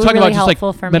me. You were talking really about just helpful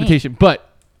like for meditation. But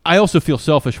I also feel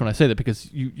selfish when I say that because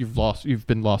you've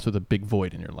been lost with a big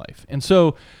void in your life. And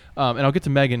so, and I'll get to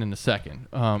Megan in a second.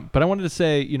 But I wanted to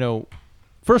say,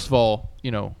 first of all,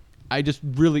 I just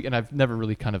really, and I've never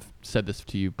really kind of said this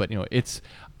to you, but it's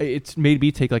made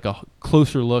me take like a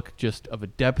closer look just of a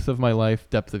depth of my life,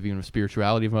 depth of even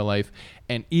spirituality of my life.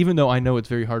 And even though I know it's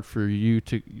very hard for you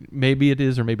to, maybe it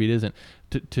is or maybe it isn't,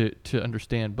 to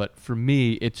understand, but for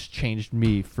me, it's changed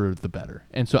me for the better.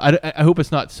 And so I hope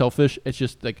it's not selfish. It's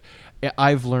just like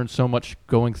I've learned so much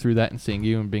going through that and seeing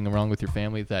you and being around with your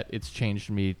family that it's changed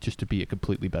me just to be a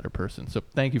completely better person. So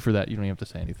thank you for that. You don't even have to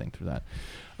say anything to that.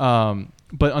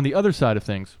 But on the other side of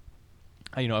things,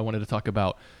 I wanted to talk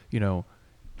about,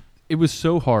 it was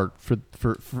so hard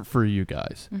for you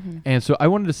guys. And so I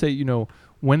wanted to say,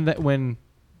 when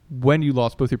you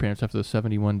lost both your parents after those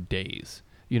 71 days,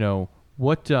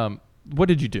 what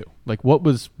did you do? Like,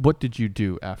 what did you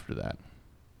do after that?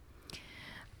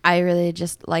 I really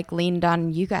just leaned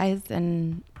on you guys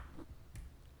and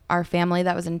our family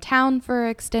that was in town for an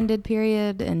extended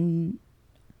period and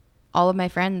all of my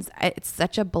friends. It's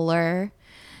such a blur.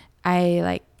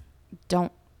 I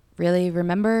don't really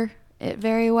remember it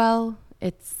very well.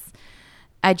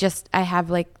 I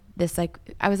have this,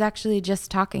 I was actually just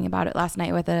talking about it last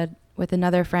night with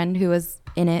another friend who was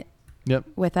in it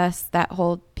with us that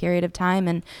whole period of time.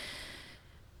 And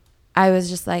I was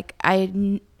just like,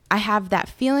 I have that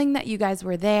feeling that you guys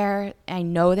were there. I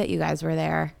know that you guys were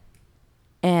there.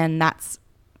 And that's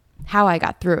how I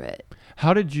got through it.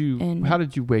 How did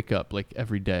you wake up like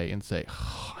every day and say,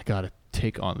 oh, I got to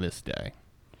take on this day?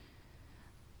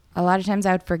 A lot of times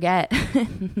I would forget.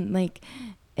 Like,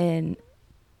 and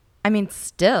I mean,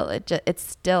 still, it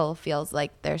still feels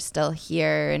like they're still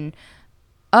here. And,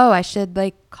 oh, I should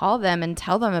like call them and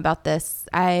tell them about this.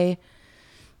 How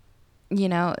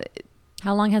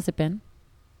long has it been?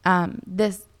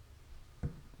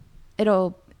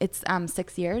 It's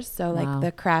 6 years. So like Wow.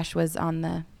 the crash was on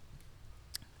the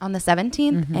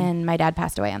 17th and my dad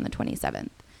passed away on the 27th.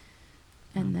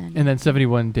 And then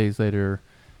 71 days later,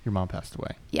 your mom passed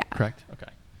away. Yeah. Correct.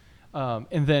 Okay.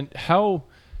 And then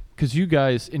because you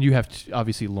guys, and you have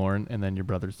obviously Lauren and then your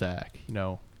brother Zach,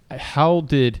 how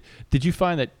did you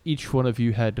find that each one of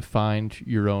you had to find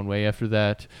your own way after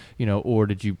that, or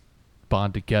did you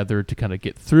bond together to kind of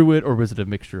get through it, or was it a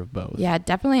mixture of both? Yeah,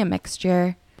 definitely a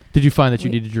mixture. Did you find that you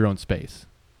needed your own space?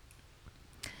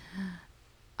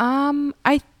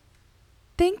 I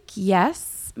think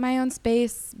yes, my own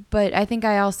space, but I think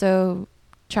I also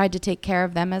tried to take care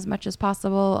of them as much as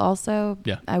possible also.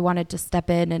 Yeah. I wanted to step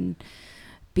in and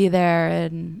be there,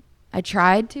 and I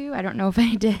tried to. I don't know if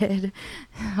I did.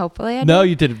 Hopefully I did. No,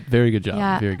 you did a very good job.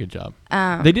 Yeah. Very good job.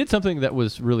 They did something that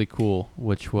was really cool,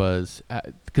 which was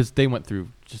because they went through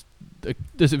just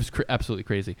this. It was absolutely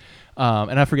crazy.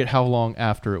 And I forget how long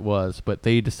after it was, but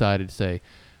they decided to say,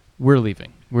 we're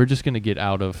leaving. We're just going to get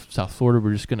out of South Florida.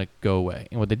 We're just going to go away.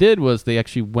 And what they did was they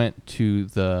actually went to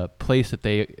the place that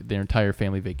their entire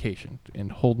family vacationed in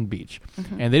Holden Beach.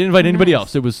 And they didn't invite anybody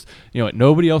else. It was,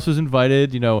 nobody else was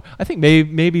invited. I think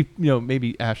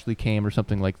maybe Ashley came or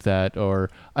something like that, or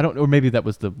maybe that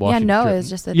was the Washington no, trip. it was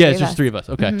just the it's just three of us.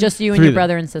 Okay. Just you and Three your of them.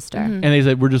 brother and sister. And they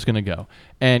said, we're just going to go.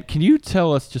 And can you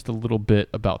tell us just a little bit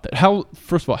about that?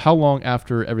 First of all, how long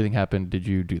after everything happened did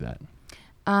you do that?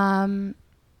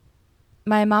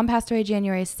 My mom passed away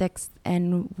January 6th,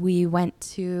 and we went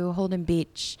to Holden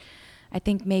Beach, I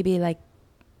think maybe like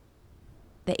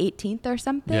the 18th or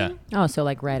something. Yeah. Oh, so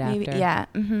like right Maybe, after. yeah.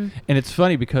 And it's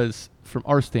funny because from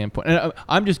our standpoint, and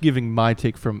I'm just giving my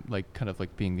take from like kind of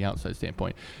like being the outside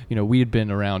standpoint, we had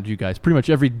been around you guys pretty much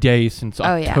every day since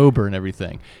October and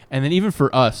everything. And then even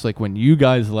for us, like when you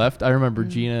guys left, I remember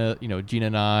Gina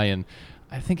and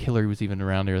I think Hillary was even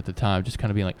around there at the time, just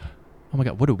kind of being like, oh my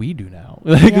God, what do we do now?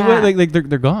 Like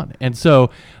they're gone. And so,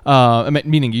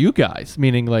 meaning you guys,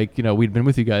 like, we'd been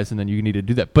with you guys and then you need to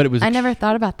do that. But it was, I never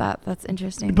thought about that. That's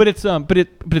interesting. but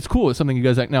it's cool. It's something you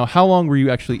guys like. Now, how long were you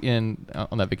actually in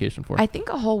on that vacation for? I think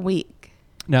a whole week.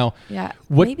 Now, Yeah.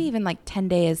 Maybe even like 10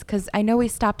 days. Cause I know we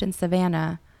stopped in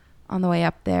Savannah on the way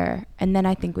up there. And then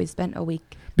I think we spent a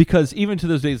week. Because even to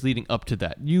those days leading up to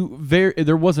that,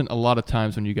 there wasn't a lot of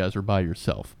times when you guys were by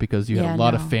yourself because you had a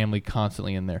lot of family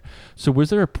constantly in there. So was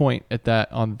there a point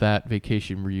on that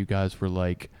vacation where you guys were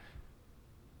like,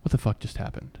 what the fuck just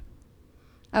happened?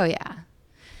 Oh yeah.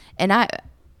 And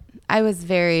I was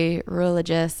very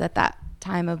religious at that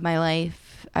time of my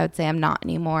life. I would say I'm not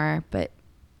anymore, but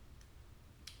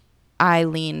I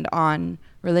leaned on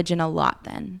religion a lot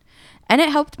then. And it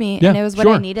helped me, and it was what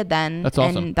I needed then. That's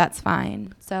awesome. And that's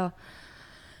fine. So,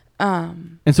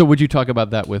 and so would you talk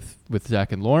about that with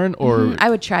Zach and Lauren, or I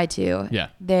would try to. Yeah,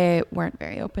 they weren't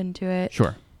very open to it.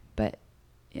 Sure, but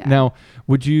yeah. Now,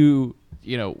 would you,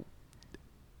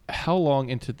 how long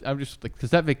into? I'm just like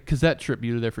because that trip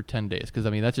you were there for 10 days. Because I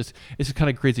mean it's just kind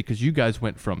of crazy because you guys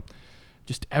went from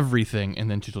just everything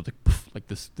and then just like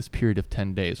this period of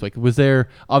 10 days. Like, was there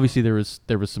obviously there was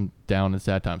some down and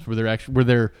sad times. Were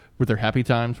there happy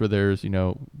times where there's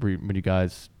when you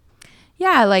guys?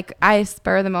 Yeah, like I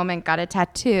spur of the moment got a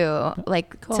tattoo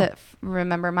like cool. to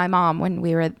remember my mom when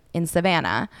we were in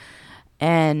Savannah.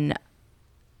 And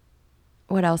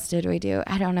what else did we do?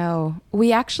 I don't know.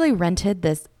 We actually rented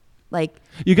this like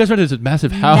you guys rented this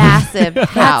massive house. Massive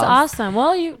house. That's awesome.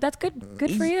 Well, that's good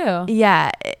for you.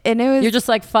 Yeah, and it was. You're just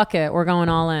like, fuck it, we're going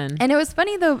all in. And it was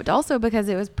funny though, also because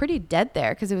it was pretty dead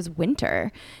there because it was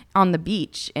winter on the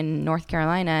beach in North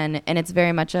Carolina, and it's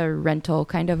very much a rental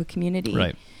kind of a community.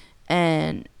 Right.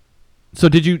 And so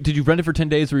did you rent it for 10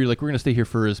 days, or you're like, we're gonna stay here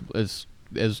for as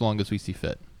long as we see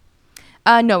fit?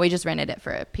 No, we just rented it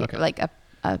for a period, like a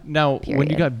now period. When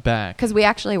you got back, because we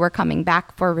actually were coming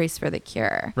back for Race for the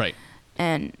Cure. Right.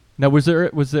 And now was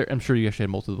there I'm sure you actually had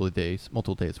multiple days.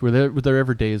 Were there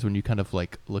ever days when you kind of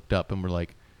like looked up and were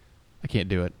like, I can't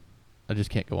do it, I just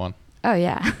can't go on? Oh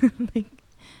yeah. Like,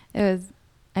 it was,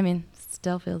 I mean,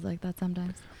 still feels like that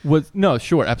sometimes. No,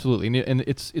 sure, absolutely. And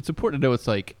it's important to know, it's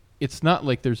like, it's not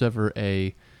like there's ever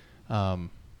a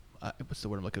what's the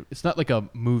word I'm looking, it's not like a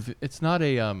move, it's not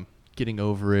a getting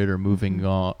over it or moving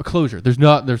on. Closure. There's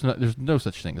no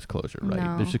such thing as closure,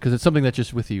 right? No. Because it's something that's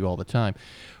just with you all the time.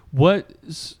 At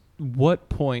what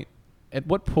point,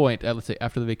 let's say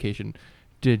after the vacation,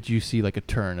 did you see like a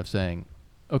turn of saying,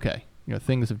 okay,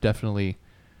 things have definitely,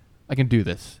 I can do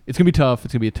this. It's going to be tough.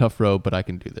 It's going to be a tough road, but I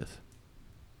can do this.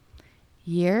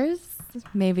 Years,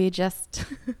 maybe just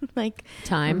like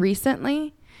Time.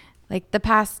 recently, like the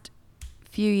past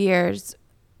few years,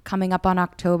 coming up on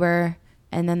October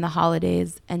and then the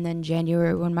holidays and then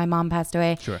January when my mom passed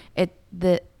away. Sure.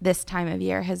 This time of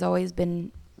year has always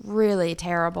been really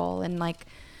terrible, and like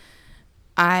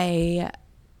I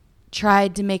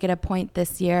tried to make it a point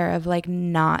this year of like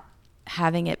not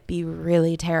having it be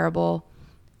really terrible,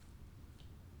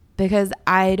 because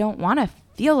I don't want to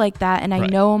feel like that, and I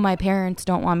know my parents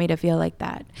don't want me to feel like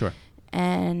that. Sure.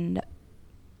 And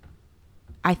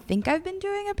I think I've been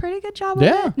doing a pretty good job of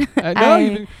No,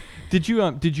 it. did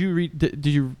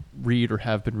you read or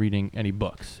have been reading any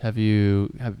books? Were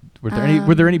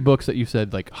there any books that you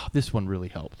said like, oh, this one really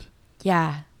helped?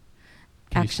 Yeah.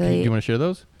 Do you want to share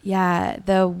those? Yeah,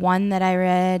 the one that I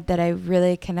read that I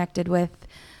really connected with,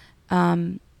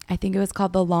 I think it was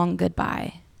called The Long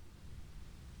Goodbye.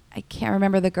 I can't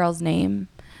remember the girl's name,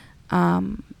 but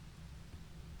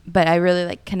I really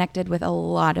like connected with a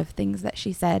lot of things that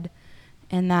she said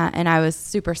in that, and I was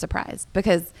super surprised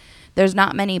because there's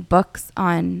not many books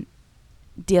on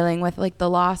dealing with like the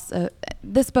loss of,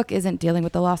 this book isn't dealing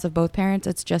with the loss of both parents,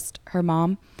 it's just her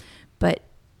mom, but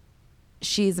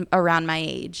she's around my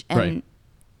age, and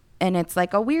and it's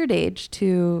like a weird age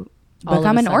to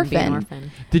become an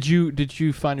orphan. Did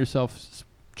you find yourself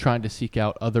trying to seek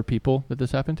out other people that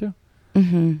this happened to?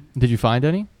 Mm-hmm. Did you find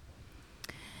any?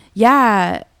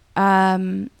 Yeah.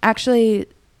 Actually,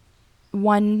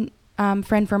 one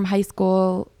friend from high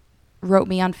school wrote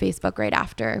me on Facebook right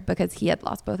after because he had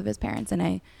lost both of his parents,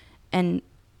 and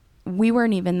we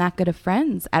weren't even that good of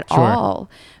friends at all.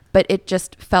 But it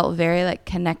just felt very like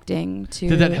connecting to.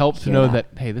 Did that help to know that,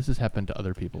 hey, this has happened to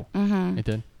other people? Mm-hmm. It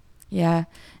did? Yeah.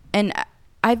 And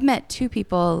I've met two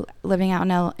people living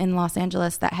out in Los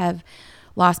Angeles that have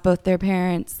lost both their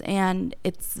parents, and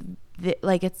it's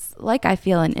like I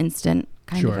feel an instant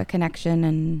kind of a connection,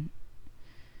 and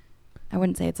I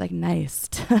wouldn't say it's like nice,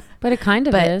 but it kind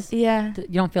of is. Yeah. You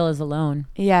don't feel as alone.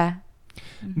 Yeah.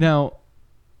 Now,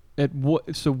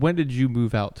 so when did you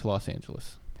move out to Los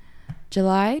Angeles?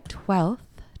 July 12th,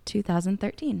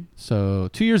 2013. So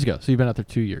 2 years ago. So you've been out there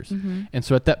 2 years. Mm-hmm. And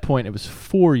so at that point, it was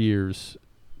 4 years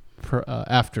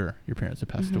after your parents had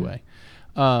passed away.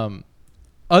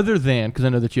 Other than, because I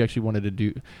know that you actually wanted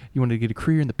to get a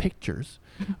career in the pictures.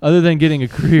 Other than getting a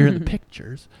career in the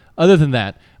pictures, other than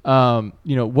that,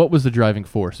 what was the driving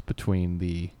force between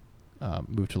the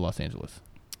move to Los Angeles?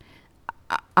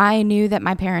 I knew that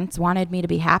my parents wanted me to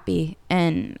be happy,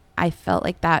 and I felt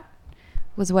like that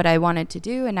was what I wanted to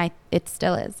do, and it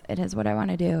still is. It is what I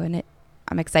want to do, and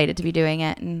I'm excited to be doing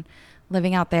it and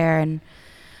living out there, and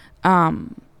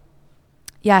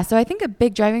so I think a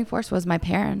big driving force was my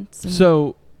parents.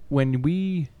 So when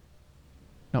you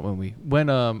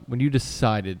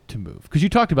decided to move, because you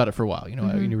talked about it for a while,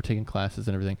 you were taking classes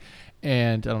and everything,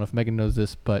 and I don't know if Megan knows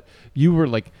this, but you were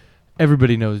like,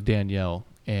 everybody knows Danielle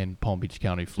in Palm Beach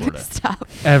County, Florida. Stop.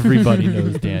 Everybody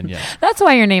knows Danielle. That's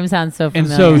why your name sounds so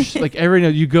familiar. And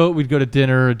so we'd go to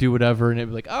dinner or do whatever, and it'd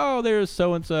be like, oh, there's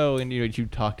so-and-so, and you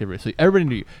talk to everybody. So everybody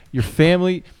knew you. Your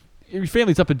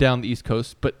family's up and down the East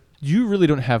Coast, but you really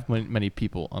don't have many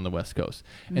people on the West Coast.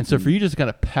 Mm-hmm. And so for you just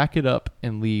kind of pack it up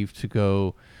and leave to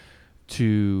go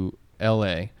to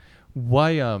LA,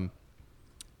 why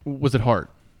was it hard?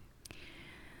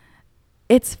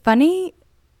 It's funny.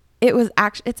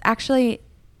 It's actually,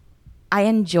 I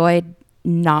enjoyed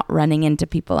not running into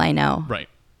people I know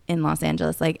in Los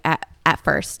Angeles. Like at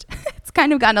first, it's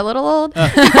kind of gotten a little old.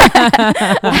 Well,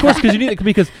 of course, because you need it,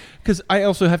 because I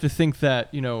also have to think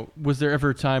that, was there ever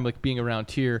a time like being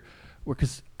around here where,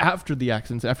 because after the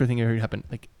accidents, after everything happened,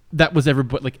 like that was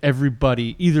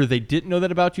everybody either they didn't know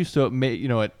that about you, so it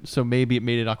may, so maybe it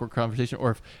made an awkward conversation,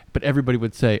 but everybody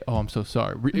would say, oh, I'm so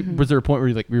sorry. Mm-hmm. Was there a point where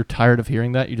you were tired of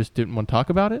hearing that, you just didn't want to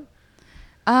talk about it?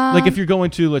 Like if you're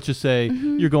going to, let's just say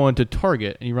you're going to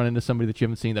Target and you run into somebody that you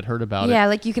haven't seen that heard about it. Yeah,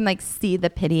 like you can like see the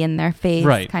pity in their face,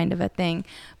 kind of a thing.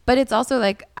 But it's also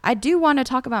like, I do want to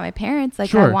talk about my parents.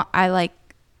 Like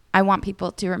I want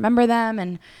people to remember them,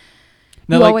 and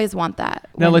you always want that.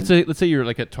 Now let's say you're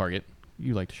like at Target,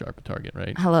 you like to shop at Target,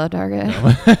 right? Hello, Target.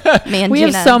 No. Me and We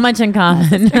Gina. have so much in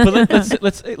common. But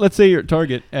let's say you're at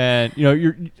Target and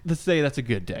let's say that's a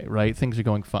good day, right? Things are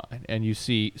going fine, and you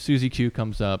see Susie Q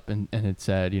comes up and it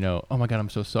said, oh my God, I'm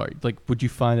so sorry. Like, would you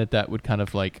find that would kind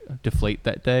of like deflate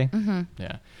that day? Mm-hmm.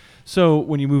 Yeah. So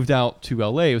when you moved out to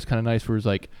LA, it was kind of nice where it was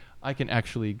like, I can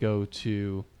actually go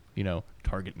to,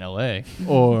 Target in LA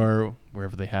or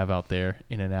wherever they have out there,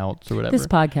 In-N-Outs or whatever. This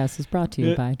podcast is brought to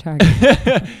you by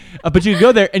Target. But you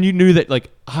go there and you knew that like,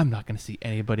 I'm not going to see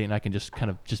anybody and I can just kind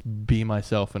of just be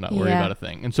myself and not worry about a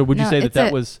thing. And so would you say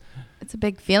that was... It's a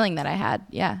big feeling that I had.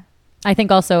 Yeah. I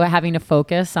think also having to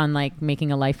focus on like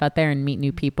making a life out there and meet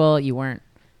new people, you weren't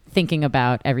thinking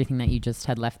about everything that you just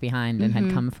had left behind and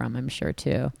had come from, I'm sure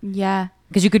too. Yeah.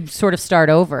 Because you could sort of start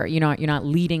over. You're not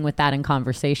leading with that in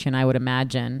conversation, I would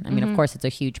imagine. I mean, of course, it's a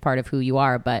huge part of who you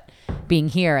are. But being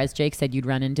here, as Jake said, you'd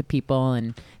run into people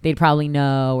and they'd probably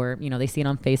know or, they see it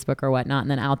on Facebook or whatnot.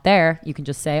 And then out there, you can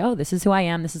just say, oh, this is who I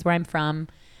am. This is where I'm from.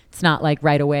 It's not like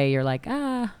right away you're like,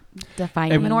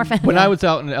 defining. I'm an orphan. When I was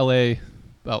out in LA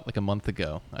about like a month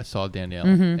ago, I saw Danielle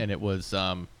and it was...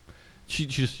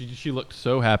 She looked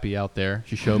so happy out there.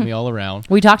 She showed me all around.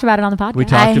 We talked about it on the podcast. We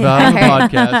talked about it on the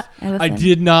podcast. I listened.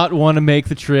 did not want to make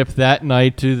the trip that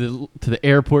night to the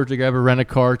airport to grab a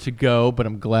rent-a-car to go, but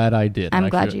I'm glad I did. I'm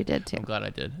glad you did too. I'm glad I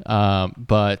did.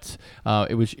 But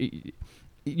it was...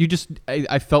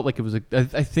 I felt like it was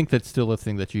I think that's still a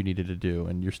thing that you needed to do,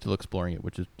 and you're still exploring it,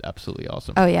 which is absolutely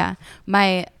awesome. Oh yeah.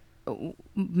 My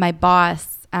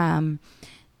boss,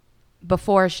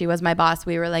 before she was my boss,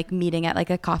 we were like meeting at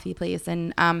like a coffee place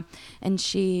and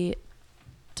she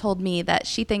told me that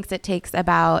she thinks it takes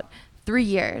about 3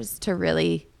 years to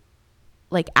really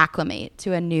like acclimate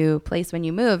to a new place when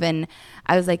you move. And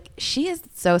I was like, she is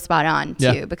so spot on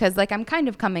too, because like I'm kind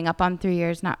of coming up on 3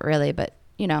 years, not really, but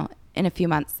in a few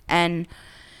months. And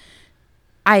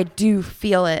I do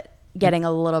feel it getting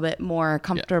a little bit more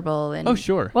comfortable. And oh,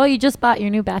 sure. Well, you just bought your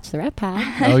new bachelorette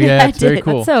pad. Oh, yeah. It's very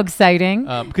cool. That's so exciting.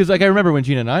 Because like I remember when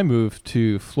Gina and I moved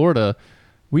to Florida,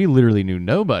 we literally knew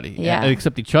nobody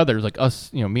except each other. It was like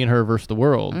us, me and her versus the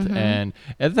world. And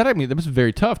at that, that was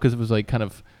very tough because it was like kind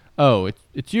of, oh,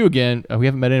 it's you again. We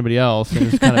haven't met anybody else. And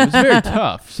it's very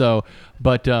tough. So,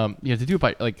 but to do it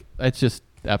by like, it's just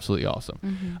absolutely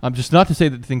awesome. Just not to say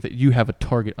that think that you have a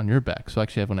target on your back. So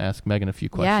actually I want to ask Megan a few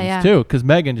questions too, because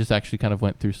Megan just actually kind of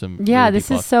went through some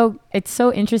this is it's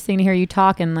so interesting to hear you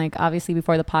talk. And like obviously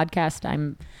before the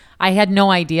podcast I had no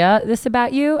idea this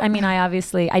about you. I mean, I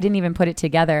didn't even put it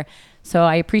together. So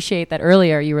I appreciate that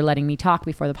earlier you were letting me talk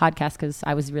before the podcast because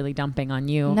I was really dumping on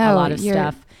you a lot of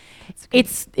stuff.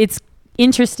 It's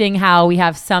interesting how we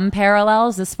have some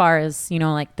parallels as far as,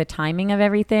 like the timing of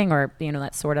everything or,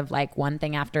 that's sort of like one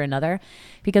thing after another.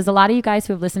 Because a lot of you guys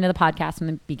who have listened to the podcast from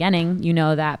the beginning, you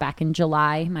know that back in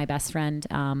July, my best friend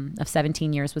of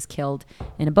 17 years was killed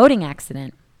in a boating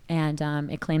accident. And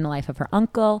it claimed the life of her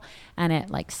uncle and it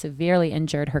like severely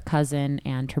injured her cousin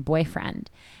and her boyfriend.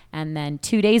 And then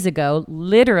 2 days ago,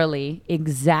 literally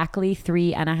exactly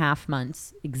 3.5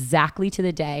 months, exactly to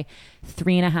the day,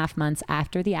 3.5 months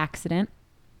after the accident,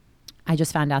 I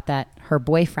just found out that her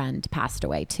boyfriend passed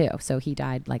away too. So he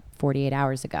died like 48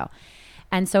 hours ago.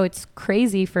 And so it's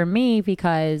crazy for me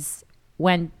because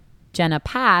when Jenna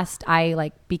passed, I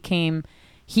like became,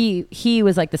 he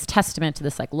was like this testament to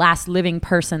this like last living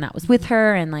person that was with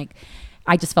her. And like,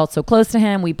 I just felt so close to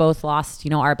him. We both lost,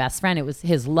 our best friend. It was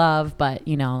his love, but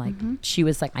she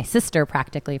was like my sister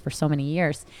practically for so many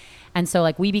years. And so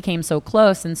like we became so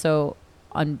close. And so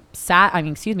when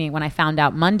I found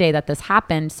out Monday that this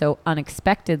happened so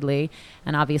unexpectedly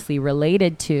and obviously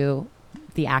related to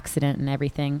the accident and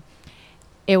everything,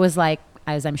 it was like,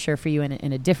 as I'm sure for you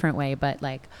in a different way, but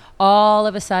like all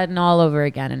of a sudden all over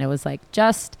again. And it was like,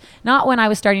 just not when I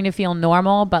was starting to feel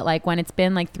normal, but like when it's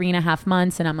been like 3.5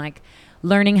 months and I'm like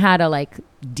learning how to like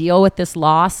deal with this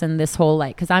loss and this whole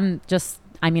like, cause I'm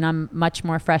much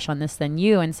more fresh on this than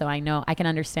you. And so I know I can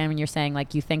understand when you're saying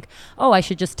like, you think, oh, I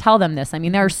should just tell them this. I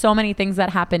mean, there are so many things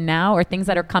that happen now or things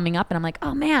that are coming up and I'm like,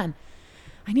 oh man,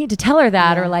 I need to tell her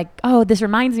that. Or like, oh, this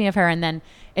reminds me of her. And then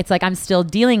it's like, I'm still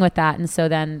dealing with that. And so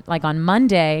then like on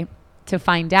Monday to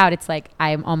find out, it's like,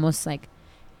 I'm almost like,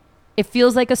 it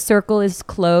feels like a circle is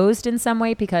closed in some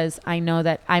way because I know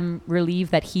that I'm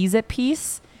relieved that he's at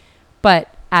peace.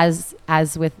 But as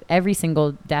with every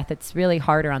single death, it's really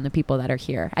harder on the people that are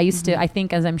here. I used to, I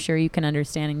think, as I'm sure you can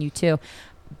understand, and you too,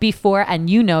 before, and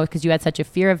because you had such a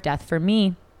fear of death. For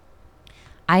me,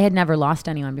 I had never lost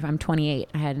anyone before. I'm 28.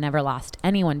 I had never lost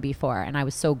anyone before. And I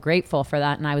was so grateful for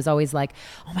that. And I was always like,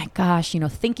 oh my gosh,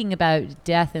 thinking about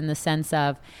death in the sense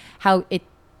of how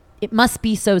it must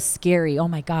be so scary. Oh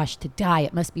my gosh, to die,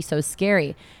 it must be so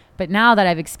scary. But now that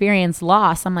I've experienced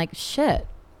loss, I'm like, shit,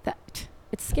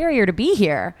 it's scarier to be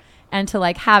here and to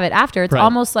like have it after. It's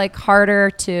almost like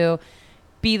harder to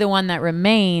be the one that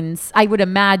remains. I would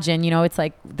imagine, you know, it's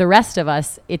like the rest of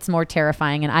us, it's more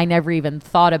terrifying. And I never even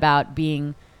thought about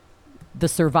being the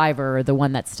survivor or the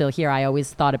one that's still here. I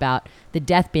always thought about the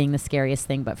death being the scariest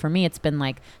thing. But for me, it's been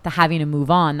like the having to move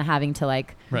on, the having to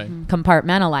like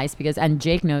compartmentalize because, and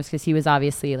Jake knows because he was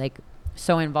obviously like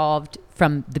so involved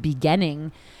from the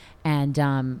beginning.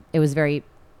 And it was very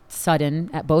sudden.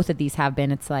 Both of these have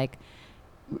been. It's like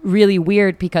really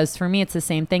weird because for me, it's the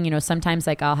same thing. You know, sometimes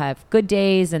like I'll have good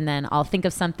days and then I'll think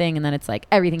of something and then it's like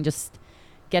everything just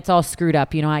gets all screwed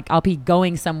up. You know, like I'll be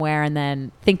going somewhere and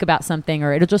then think about something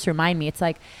or it'll just remind me. It's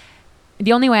like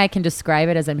the only way I can describe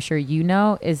it, as I'm sure you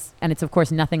know, is, and it's of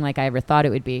course nothing like I ever thought it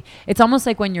would be. It's almost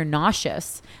like when you're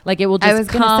nauseous, like it will just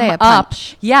come up.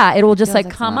 Yeah, it will just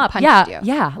like come up.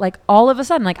 Yeah, like all of a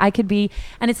sudden, like I could be,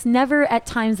 and it's never at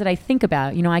times that I think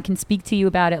about. You know, I can speak to you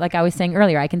about it, like I was saying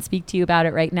earlier. I can speak to you about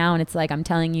it right now, and it's like I'm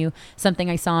telling you something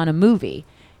I saw in a movie,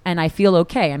 and I feel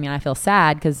okay. I mean, I feel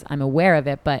sad because I'm aware of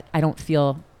it, but I don't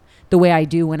feel the way I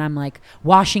do when I'm like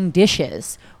washing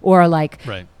dishes or like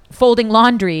folding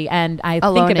laundry, and I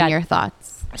alone think about in your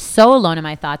thoughts. So alone in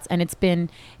my thoughts. And it's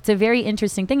a very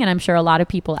interesting thing. And I'm sure a lot of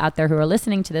people out there who are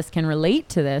listening to this can relate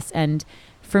to this. And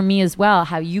for me as well,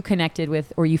 how you connected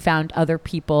with, or you found other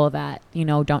people that, you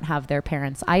know, don't have their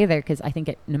parents either. Cause I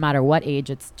think no matter what age,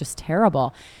 it's just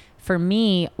terrible. For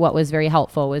me, what was very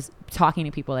helpful was talking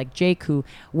to people like Jake, who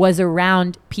was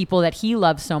around people that he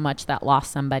loved so much that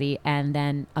lost somebody. And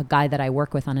then a guy that I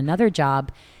work with on another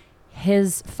job,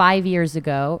 his 5 years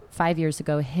ago,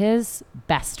 his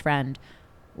best friend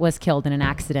was killed in an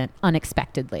accident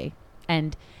unexpectedly.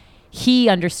 And he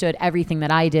understood everything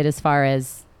that I did as far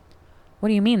as, what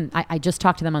do you mean? I just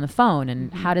talked to them on the phone.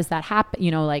 And how does that happen?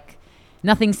 You know, like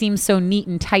nothing seems so neat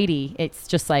and tidy. It's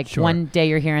just like one day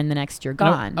you're here and the next you're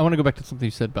gone. I want to go back to something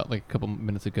you said about like a couple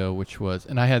minutes ago, which was,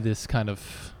 and I had this kind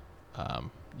of,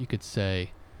 you could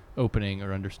say, opening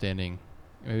or understanding.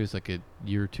 It was like a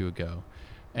year or two ago.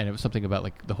 And it was something about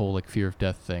like the whole like fear of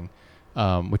death thing,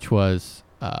 which was,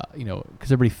 you know,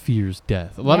 because everybody fears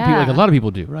death. A lot of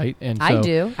people do, right? And so,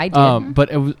 I did.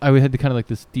 But I had kind of like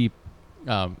this deep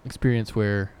experience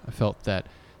where I felt that,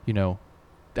 you know,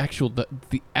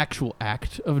 the actual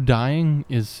act of dying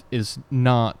is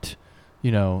not,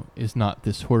 you know, is not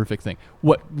this horrific thing.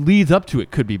 What leads up to it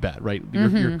could be bad, right?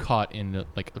 You're caught in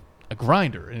like a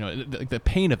grinder, you know, the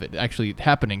pain of it actually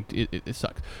happening, it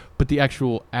sucks. But the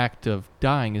actual act of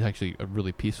dying is actually a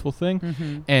really peaceful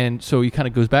thing. And so it kind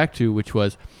of goes back to, which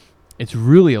was, it's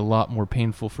really a lot more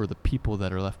painful for the people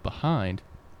that are left behind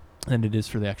than it is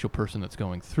for the actual person that's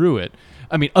going through it.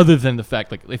 I mean, other than the fact,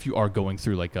 like, if you are going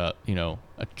through like a, you know,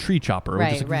 a tree chopper,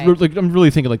 right. Like, I'm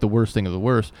really thinking like the worst thing of the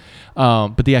worst.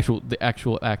 But the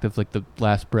actual act of like the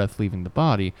last breath leaving the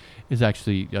body is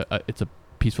actually, it's a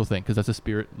peaceful thing, because that's a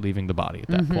spirit leaving the body at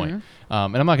that point. And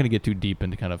I'm not going to get too deep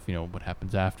into kind of, you know, what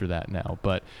happens after that now,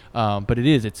 but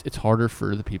it's harder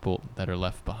for the people that are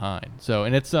left behind. So,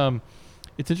 and it's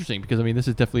interesting because, I mean, this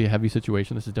is definitely a heavy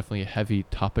situation. This is definitely a heavy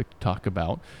topic to talk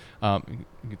about.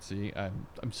 You can see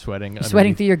I'm sweating. You're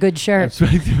sweating through your good shirt. I'm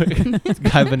sweating through I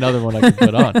have another one I can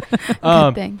put on.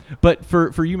 Good thing. But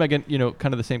for you, Megan, you know,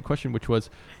 kind of the same question, which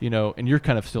was, you know, and you're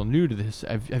kind of still new to this.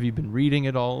 Have you been reading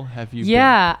at all? Have you?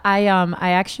 Yeah, I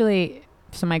actually.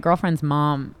 So my girlfriend's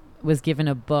mom was given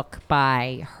a book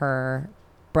by her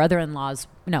brother's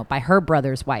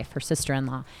wife, her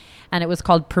sister-in-law, and it was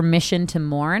called Permission to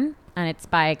Mourn, and it's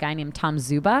by a guy named Tom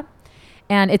Zuba.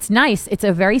 And it's nice. It's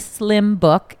a very slim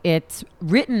book. It's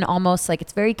written almost like,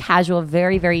 it's very casual,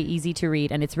 very, very easy to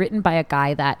read. And it's written by a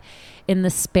guy that in the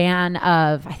span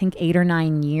of, I think, 8 or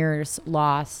 9 years,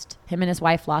 him and his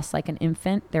wife lost like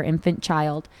their infant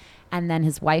child. And then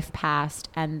his wife passed.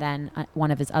 And then one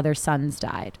of his other sons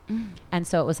died. And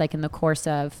so it was like in the course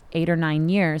of 8 or 9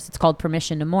 years, it's called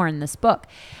Permission to Mourn, this book.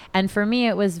 And for me,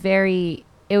 it was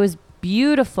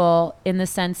beautiful in the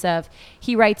sense of,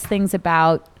 he writes things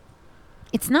about,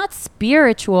 it's not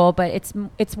spiritual, but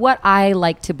it's what I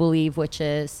like to believe, which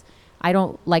is, I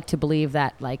don't like to believe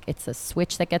that like it's a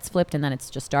switch that gets flipped and then it's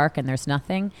just dark and there's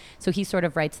nothing. So he sort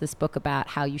of writes this book about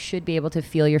how you should be able to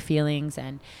feel your feelings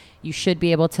and you should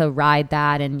be able to ride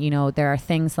that. And, you know, there are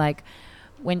things like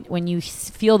when you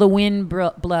feel the wind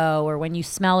blow, or when you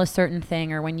smell a certain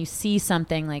thing, or when you see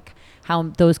something, like how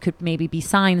those could maybe be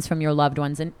signs from your loved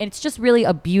ones. And it's just really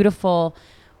a beautiful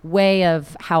way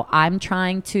of how I'm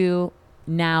trying to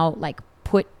now like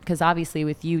put, because obviously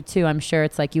with you too, I'm sure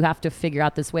it's like you have to figure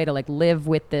out this way to like live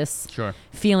with this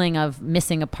feeling of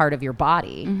missing a part of your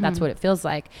body. That's what it feels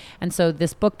like. And so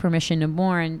this book, Permission to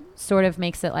Mourn, sort of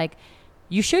makes it like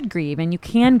you should grieve and you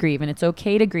can grieve and it's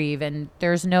okay to grieve. And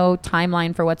there's no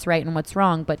timeline for what's right and what's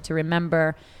wrong, but to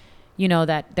remember, you know,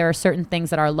 that there are certain things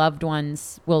that our loved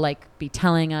ones will like be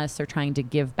telling us or trying to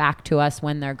give back to us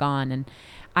when they're gone. And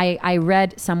I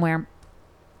read somewhere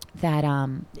that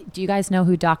do you guys know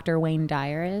who Dr. Wayne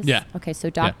Dyer is? Yeah. Okay, so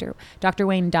Dr.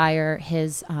 Wayne Dyer,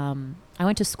 his I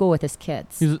went to school with his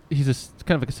kids. He's a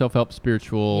kind of like a self-help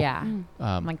spiritual. Yeah.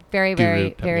 Like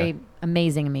very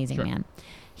amazing man.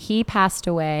 He passed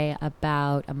away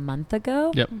about a month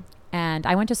ago. Yep. And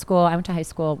I went to high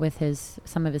school with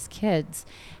some of his kids,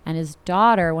 and his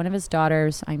daughter, one of his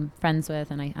daughters I'm friends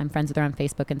with, and I'm friends with her on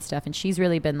Facebook and stuff. And she's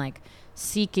really been like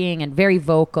seeking and very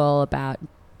vocal about,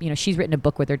 you know, she's written a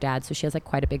book with her dad, so she has like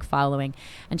quite a big following.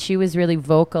 And she was really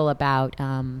vocal about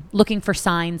looking for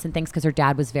signs and things because her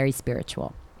dad was very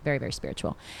spiritual. Very, very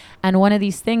spiritual. And one of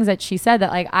these things that she said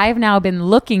that like I've now been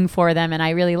looking for them and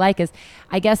I really like is,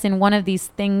 I guess in one of these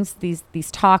things, these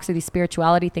talks or these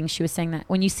spirituality things, she was saying that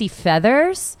when you see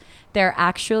feathers, they're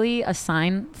actually a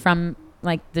sign from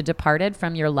like the departed,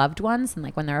 from your loved ones, and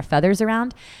like when there are feathers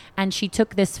around. And she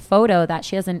took this photo that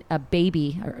she has a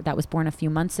baby that was born a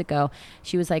few months ago.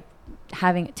 She was like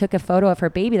took a photo of her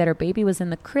baby, that her baby was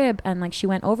in the crib, and like she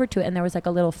went over to it and there was like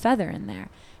a little feather in there.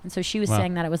 And so she was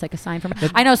saying that it was like a sign from her.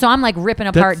 I know. So I'm like ripping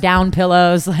apart down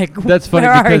pillows. Like, that's funny.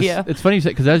 Where are because you? It's funny you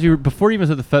say, because before you even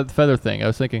said the feather thing, I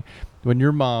was thinking when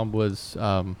your mom was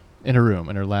in her room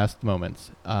in her last moments,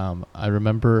 I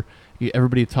remember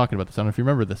everybody talking about this. I don't know if you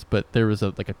remember this, but there was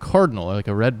a cardinal, like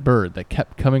a red bird that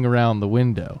kept coming around the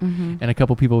window. And a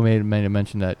couple people made a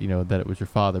mention that, you know, that it was your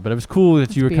father. But it was cool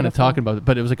that you were kind of talking about it.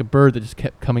 But it was like a bird that just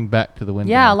kept coming back to the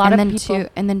window. Yeah, a lot and of then people.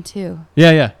 And then two.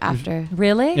 Yeah. After.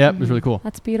 Really? Yeah, it was really cool.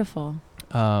 That's beautiful.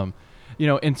 You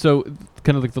know, and so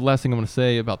kind of like the last thing I want to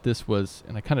say about this was,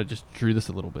 and I kind of just drew this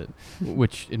a little bit,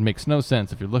 which it makes no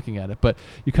sense if you're looking at it, but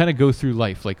you kind of go through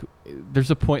life. Like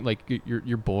there's a point, like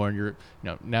you're born,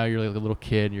 now you're like a little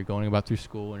kid and you're going about through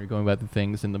school and you're going about the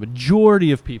things. And the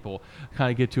majority of people kind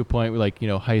of get to a point where like, you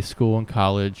know, high school and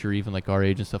college or even like our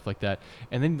age and stuff like that.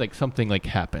 And then like something like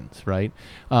happens, right?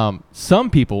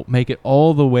 Some people make it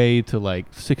all the way to like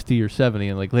 60 or 70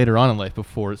 and like later on in life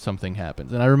before something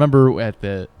happens. And I remember at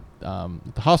the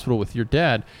hospital with your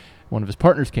dad, one of his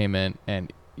partners came in,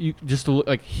 and you just look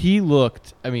like he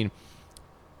looked like,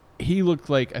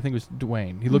 I think it was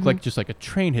Dwayne. He looked like just like a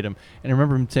train hit him. And I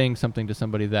remember him saying something to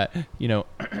somebody that, you know,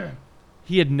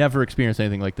 he had never experienced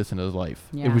anything like this in his life.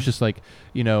 Yeah. It was just like,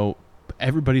 you know,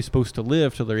 everybody's supposed to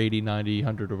live till they're 80, 90,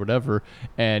 100 or whatever.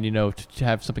 And, you know, to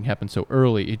have something happen so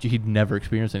early, he'd never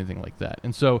experienced anything like that.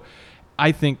 And so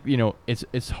I think, you know, it's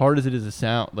as hard as it is to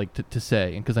sound, like to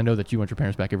say, and because I know that you want your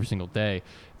parents back every single day,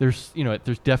 there's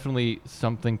definitely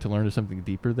something to learn, or something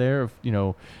deeper there, of, you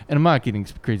know, and I'm not getting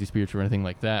crazy spiritual or anything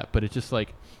like that, but it's just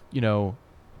like, you know,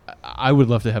 I would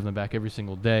love to have them back every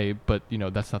single day, but, you know,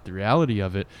 that's not the reality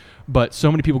of it. But so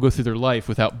many people go through their life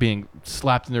without being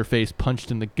slapped in their face,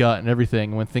 punched in the gut and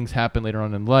everything. And when things happen later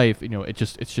on in life, you know, it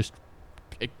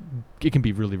can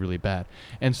be really, really bad.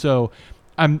 And so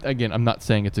I'm not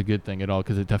saying it's a good thing at all,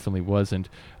 because it definitely wasn't.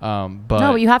 But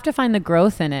no, you have to find the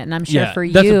growth in it, and I'm sure for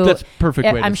that's you, that's a perfect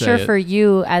way to say it. I'm sure for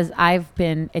you, as I've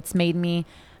been, it's made me,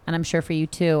 and I'm sure for you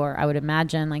too, or I would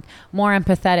imagine, like more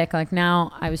empathetic. Like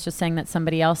now, I was just saying that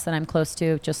somebody else that I'm close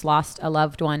to just lost a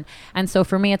loved one, and so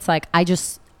for me, it's like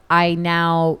I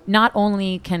now not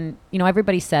only can, you know,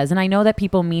 everybody says, and I know that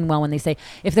people mean well when they say,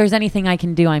 if there's anything I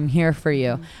can do, I'm here for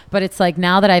you. Mm-hmm. But it's like,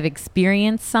 now that I've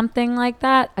experienced something like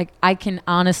that, I can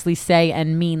honestly say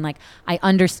and mean, like, I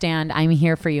understand, I'm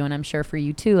here for you. And I'm sure for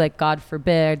you too, like, God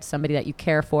forbid somebody that you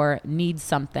care for needs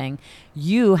something.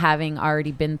 You, having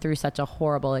already been through such a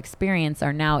horrible experience,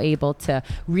 are now able to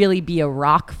really be a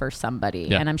rock for somebody.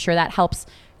 Yeah. And I'm sure that helps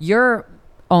your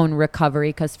own recovery,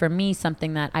 because for me,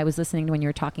 something that I was listening to when you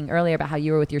were talking earlier about how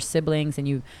you were with your siblings and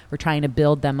you were trying to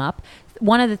build them up,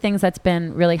 one of the things that's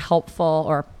been really helpful,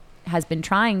 or has been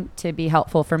trying to be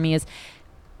helpful for me, is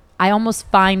I almost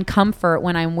find comfort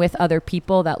when I'm with other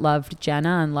people that loved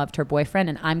Jenna and loved her boyfriend,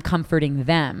 and I'm comforting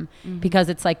them, because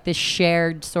it's like this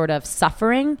shared sort of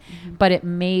suffering, but it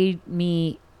made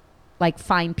me like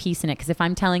find peace in it. Because if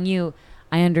I'm telling you,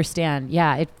 I understand.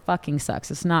 Yeah, it fucking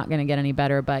sucks. It's not going to get any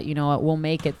better, but you know what? We'll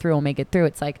make it through. We'll make it through.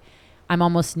 It's like I'm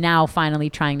almost now finally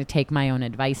trying to take my own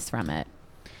advice from it.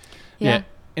 Yeah.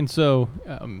 And so,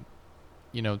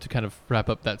 you know, to kind of wrap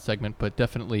up that segment, but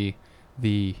definitely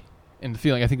and the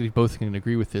feeling I think we both can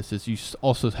agree with this is you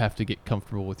also have to get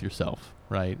comfortable with yourself,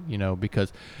 right?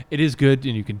 Because it is good,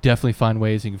 and you can definitely find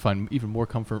ways, and you can find even more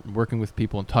comfort in working with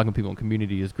people and talking to people, and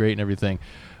community is great and everything.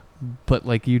 But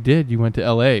like you did, you went to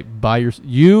LA by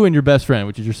you and your best friend,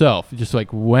 which is yourself. You just like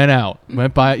went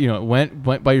by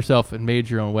yourself and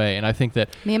made your own way. And I think that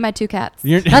Me and my 2 cats.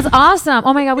 That's awesome.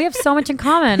 Oh my God, we have so much in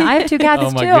common. I have 2 cats Oh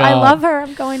too. my God. I love her.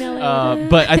 I'm going to LA.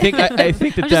 but I think that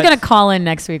I'm just gonna call in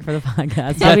next week for the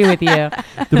podcast. I'll be with you.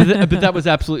 but that was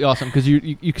absolutely awesome because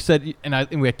you said,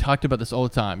 and we had talked about this all the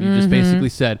time. You just basically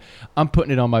said, I'm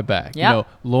putting it on my back. Yep.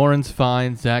 Lauren's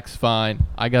fine, Zach's fine.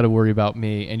 I got to worry about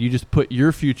me, and you just put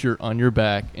your future on your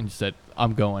back and said,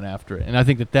 I'm going after it. And I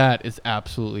think that is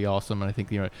absolutely awesome. And I think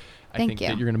Thank that you.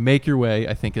 you're going to make your way.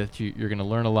 I think that you're going to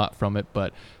learn a lot from it,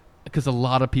 but because a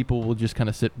lot of people will just kind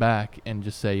of sit back and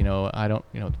just say, I don't,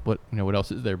 what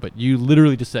else is there? But you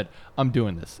literally just said, I'm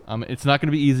doing this. It's not going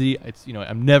to be easy. It's,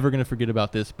 I'm never going to forget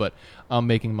about this, but I'm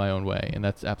making my own way. And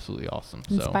that's absolutely awesome.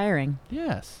 Inspiring. So,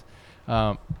 yes.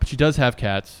 But she does have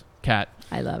cats. Cat.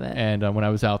 I love it. And when I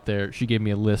was out there, she gave me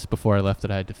a list before I left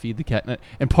that I had to feed the cat.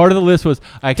 And part of the list was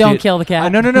don't kill the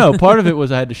cat. No. Part of it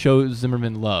was I had to show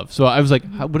Zimmerman love. So I was like,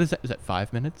 what is that? Is that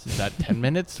 5 minutes? Is that 10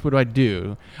 minutes? What do I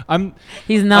do?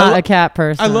 He's not a cat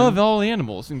person. I love all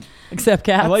animals. Except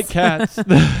cats. I like cats.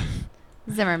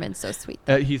 Zimmerman's so sweet.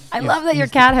 I love that your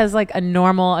cat has like a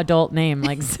normal adult name,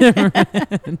 like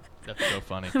Zimmerman. That's so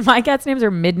funny. My cat's names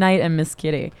are Midnight and Miss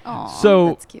Kitty. Aw,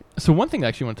 that's cute. So one thing I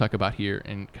actually want to talk about here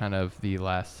in kind of the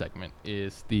last segment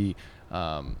is the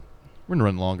we're gonna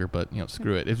run longer, but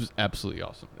screw it. It was absolutely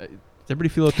awesome. Does everybody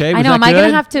feel okay? I know. Am I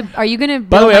gonna have to? Are you gonna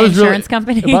bill my insurance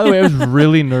company? By the way, I was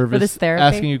really nervous for this therapy?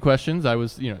 asking you questions. I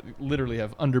was, literally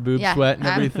have underboob sweat and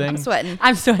everything. I'm sweating.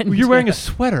 I'm sweating. You're wearing a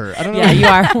sweater. I don't know. Yeah, you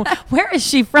are. Where is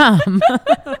she from?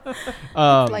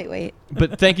 Lightweight.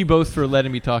 But thank you both for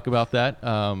letting me talk about that.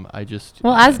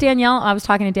 As Danielle, I was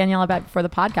talking to Danielle about before the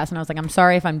podcast, and I was like, I'm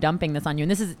sorry if I'm dumping this on you.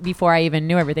 And this is before I even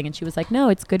knew everything. And she was like, no,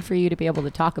 it's good for you to be able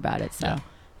to talk about it. So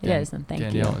it is, and thank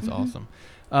Danielle you. is awesome.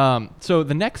 So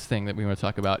the next thing that we want to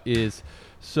talk about is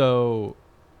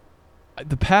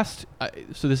the past.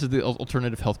 So this is the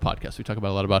alternative health podcast. We talk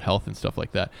about a lot about health and stuff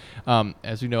like that.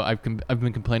 As you know, I've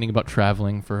been complaining about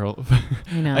traveling for.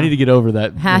 I need to get over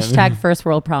that. Hashtag first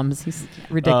world problems. He's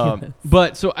ridiculous.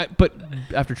 But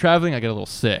after traveling, I got a little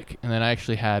sick, and then I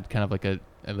actually had kind of like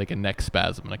a neck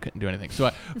spasm, and I couldn't do anything. So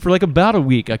for like about a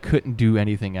week, I couldn't do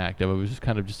anything active. I was just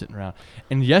kind of just sitting around.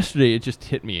 And yesterday, it just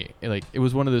hit me. It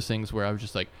was one of those things where I was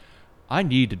just like, I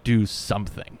need to do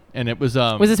something. And it was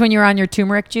was this when you were on your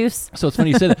turmeric juice? So it's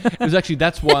funny you said that. It was actually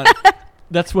that's when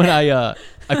I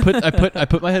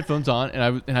put my headphones on,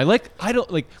 and I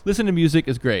don't like listen to music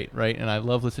is great, right? And I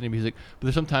love listening to music, but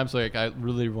there's sometimes like I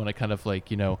really want to kind of like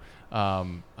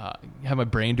have my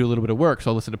brain do a little bit of work.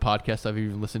 So I'll listen to podcasts I've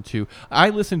even listened to. I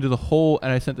listened to the whole,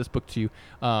 and I sent this book to you,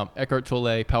 Eckhart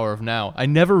Tolle, Power of Now. I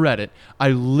never read it. I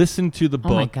listened to the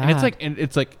book, my God. and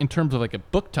it's like in terms of like a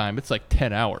book time, it's like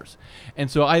 10 hours. And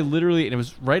so I literally, and it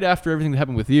was right after everything that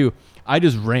happened with you, I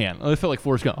just ran. I felt like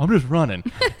Forrest Gump. I'm just running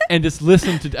and just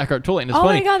listen to Eckhart Tolle. And it's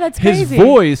funny. Oh my God, that's his crazy.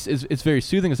 voice is very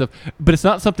soothing and stuff, but it's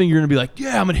not something you're going to be like,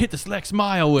 yeah, I'm going to hit this next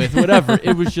mile with, whatever.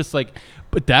 It was just like,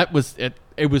 but that was it.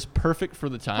 It was perfect for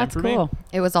the time That's for cool. me.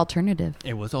 It was alternative.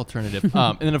 It was alternative.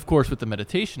 And then of course with the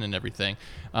meditation and everything,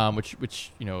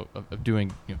 which of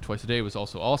doing twice a day was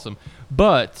also awesome.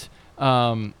 But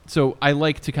so I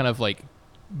like to kind of like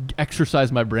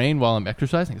exercise my brain while I'm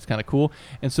exercising. It's kind of cool.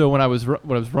 And so when I was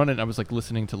running, I was like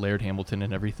listening to Laird Hamilton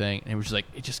and everything, and it was just like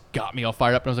it just got me all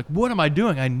fired up. And I was like, what am I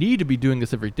doing? I need to be doing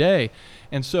this every day.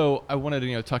 And so I wanted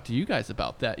to talk to you guys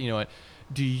about that.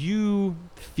 Do you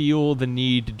feel the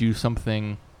need to do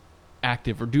something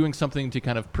active or doing something to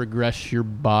kind of progress your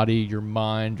body, your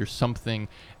mind, or something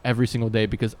every single day?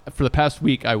 Because for the past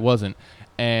week I wasn't,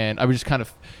 and I was just kind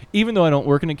of, even though I don't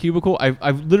work in a cubicle,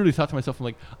 I've literally thought to myself,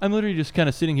 I'm literally just kind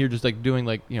of sitting here just like doing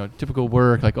like typical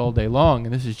work like all day long,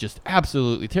 and this is just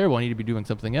absolutely terrible. I need to be doing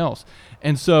something else.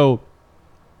 And so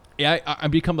yeah, I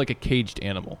become like a caged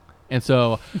animal. And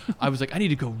so I was like, I need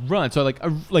to go run. So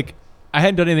I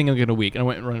hadn't done anything in like a week, and I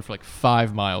went and ran for like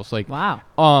 5 miles. Like, wow.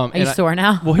 Are you sore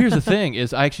now? Well, here's the thing: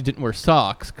 is I actually didn't wear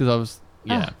socks because I was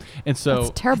and so That's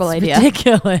a terrible That's idea.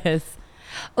 ridiculous.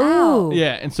 Ooh.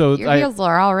 Yeah, and so Your heels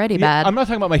are already bad. I'm not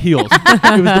talking about my heels.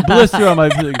 It was the blister on my.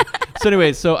 So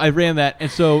anyway, so I ran that, and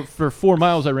so for 4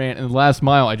 miles I ran, and the last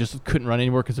mile I just couldn't run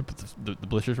anymore because the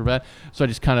blisters were bad. So I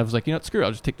just kind of was like, screw it,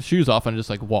 I'll just take the shoes off and just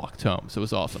like walked home. So it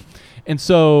was awesome. And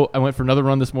so I went for another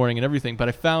run this morning and everything, but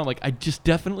I found like I just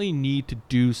definitely need to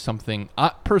do something.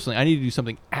 Personally, I need to do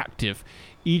something active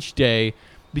each day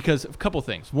because of a couple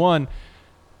things. One,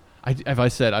 As I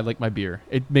said, I like my beer.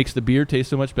 It makes the beer taste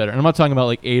so much better. And I'm not talking about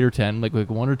like 8 or 10, like 1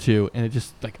 or 2. And it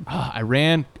just like, I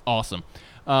ran, awesome.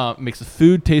 Makes the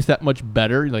food taste that much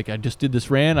better. Like I just did this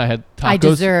ran. I had tacos. I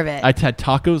deserve it. I had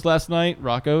tacos last night,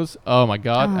 Rocco's. Oh my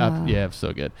God. Yeah, it was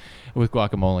so good with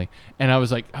guacamole. And I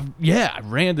was like, I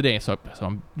ran today. So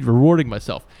I'm rewarding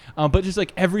myself. But just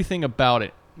like everything about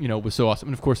it, was so awesome.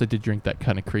 And of course I did drink that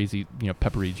kind of crazy,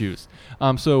 peppery juice.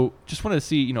 So just wanted to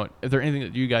see, is there anything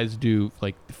that you guys do,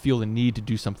 like feel the need to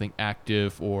do something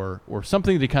active or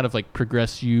something to kind of like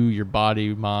progress your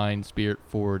body, mind, spirit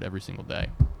forward every single day?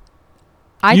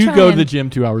 You go to the gym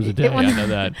 2 hours a day. I know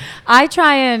that. I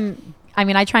try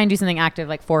and do something active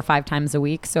like 4 or 5 times a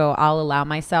week. So I'll allow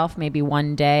myself maybe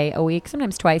one day a week,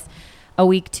 sometimes twice a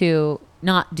week to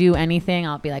not do anything.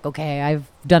 I'll be like, okay,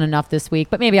 I've done enough this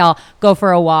week, but maybe I'll go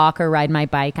for a walk or ride my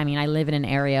bike. I mean, I live in an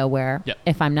area where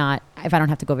if I don't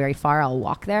have to go very far, I'll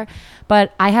walk there.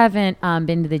 But I haven't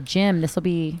been to the gym. This will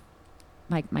be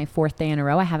like my 4th day in a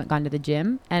row. I haven't gone to the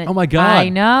gym. And oh my God. I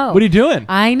know. What are you doing?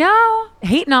 I know.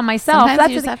 Hating on myself.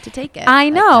 Sometimes you just have to take it. I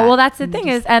know. Like well, that's the thing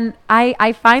is, and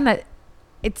I find that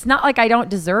it's not like I don't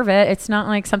deserve it. It's not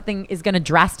like something is going to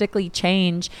drastically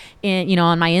change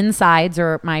on my insides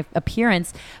or my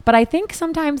appearance. But I think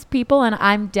sometimes people, and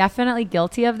I'm definitely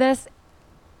guilty of this,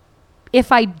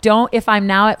 if I'm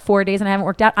now at 4 days and I haven't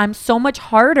worked out, I'm so much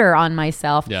harder on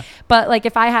myself. Yeah. But like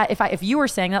if you were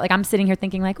saying that, like I'm sitting here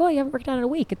thinking like, oh, you haven't worked out in a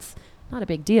week. It's not a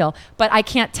big deal. But I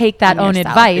can't take that own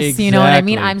advice. Exactly. You know what I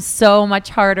mean? I'm so much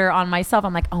harder on myself.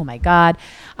 I'm like, oh my God,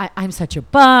 I'm such a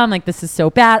bum. Like this is so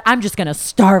bad. I'm just going to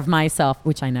starve myself,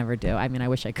 which I never do. I mean, I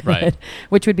wish I could,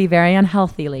 which would be very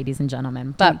unhealthy, ladies and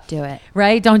gentlemen. But don't do it.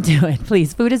 Right? Don't do it.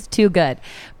 Please. Food is too good.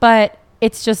 But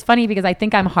it's just funny because I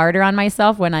think I'm harder on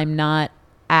myself when I'm not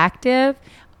active.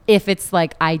 If it's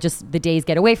like the days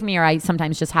get away from me or I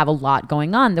sometimes just have a lot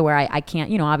going on where I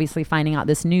can't, obviously finding out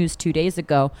this news 2 days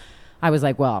ago, I was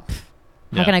like, well,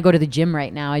 how can I go to the gym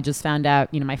right now? I just found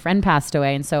out, my friend passed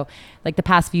away. And so like the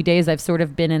past few days, I've sort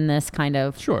of been in this kind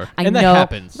of, that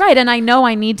happens. Right. And I know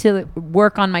I need to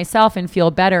work on myself and feel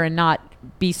better and not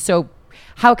be so,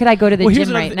 how could I go to the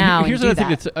gym right now? Here's another thing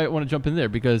that I want to jump in there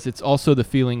because it's also the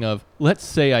feeling of, let's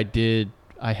say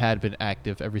I had been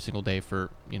active every single day for,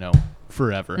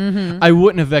 forever. Mm-hmm. I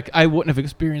wouldn't have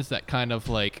experienced that kind of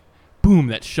like, boom,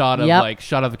 that shot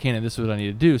of a cannon. This is what I need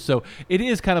to do. So it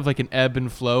is kind of like an ebb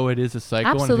and flow. It is a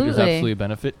cycle. Absolutely. And I think there's absolutely a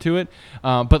benefit to it.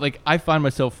 But like I find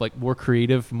myself like more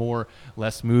creative,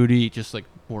 less moody, just like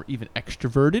more even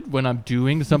extroverted when I'm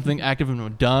doing something active and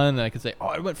I'm done. And I can say, oh,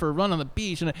 I went for a run on the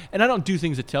beach. And I don't do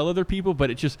things to tell other people,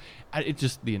 but it's just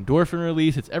the endorphin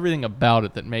release. It's everything about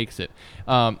it that makes it.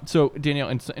 So Danielle,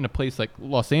 in a place like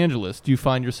Los Angeles, do you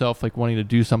find yourself like wanting to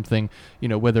do something,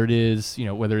 whether it is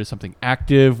something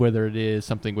active, whether it is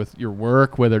something with your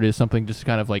work, whether it is something just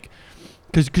kind of like,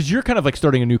 because you're kind of like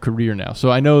starting a new career now.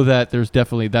 So I know that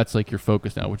that's like your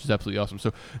focus now, which is absolutely awesome.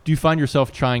 So do you find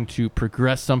yourself trying to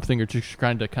progress something or just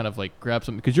trying to kind of like grab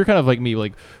something? Because you're kind of like me,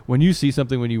 like when you see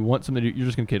something, when you want something, you're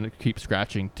just going to keep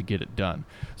scratching to get it done.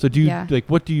 So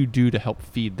what do you do to help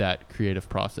feed that creative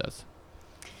process?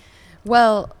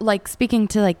 Well, like speaking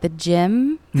to like the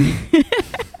gym,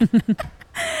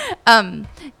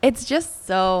 it's just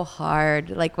so hard.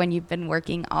 Like when you've been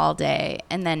working all day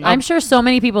and then I'm sure so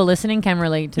many people listening can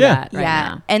relate to that right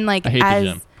now. And like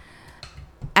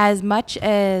as much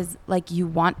as like you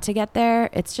want to get there,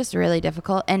 it's just really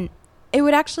difficult. And it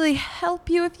would actually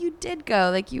help you if you did go.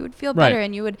 Like you would feel better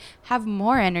and you would have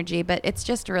more energy, but it's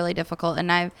just really difficult.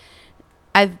 And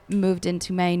I've moved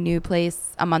into my new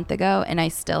place a month ago, and I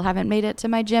still haven't made it to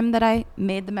my gym that I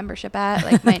made the membership at.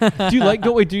 Like, do you like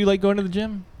going to the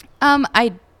gym?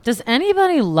 Does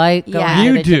anybody like going to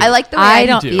you the do. gym? I like the way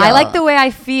I feel. I like the way I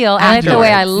feel. I like the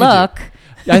way I look.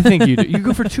 I think you do. You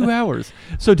go for 2 hours.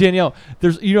 So Danielle,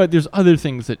 there's other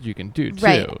things that you can do too.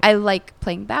 Right. I like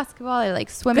playing basketball. I like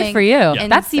swimming. Good for you. Yeah.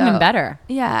 That's even better.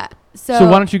 Yeah. So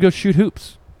why don't you go shoot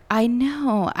hoops? I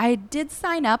know. I did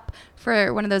sign up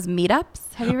for one of those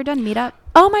meetups. Have you ever done meetup?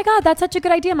 Oh my God, that's such a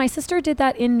good idea. My sister did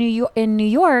that in New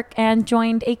York and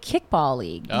joined a kickball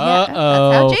league. Yeah, that's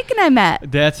how Jake and I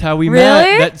met. That's how we met.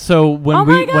 Really? So when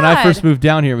I first moved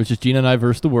down here, it was just Gina and I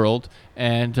versus the world.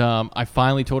 And I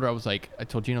finally told her, I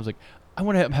told Gina, I was like, I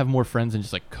want to have more friends than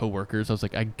just like coworkers. I was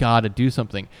like, I got to do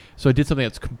something. So I did something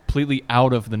that's completely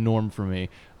out of the norm for me.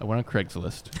 I went on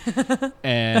Craigslist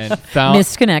and found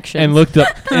missed connections and looked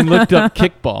up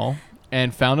kickball.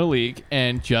 and found a league,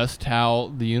 and just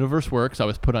how the universe works, I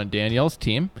was put on Danielle's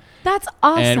team. That's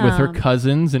awesome. And with her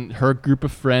cousins and her group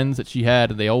of friends that she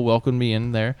had, they all welcomed me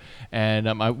in there. And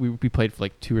we played for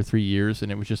like 2 or 3 years,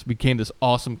 and it was just became this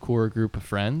awesome core group of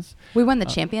friends. We won the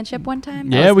championship one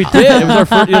time. Yeah, we did. It was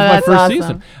my first awesome.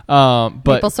 season. But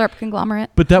Maple syrup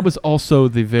conglomerate. But that was also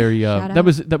the very Shout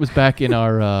that was back in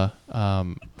our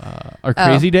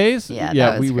crazy days. Yeah,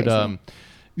 yeah, that we was would crazy.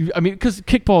 I mean, because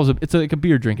kickball it's like a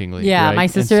beer drinking league. Yeah, right? my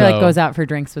sister And so, goes out for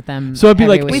drinks with them. So it'd be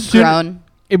like every week. We've grown.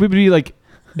 It would be like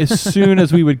as soon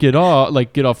as we would get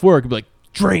off work, it'd be like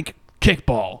drink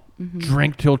kickball,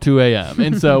 drink till 2 a.m.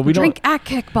 And so we Drink at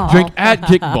kickball. drink at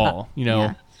kickball. You know,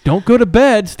 Yeah. don't go to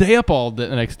bed, stay up all the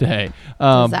next day.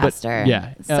 Disaster. But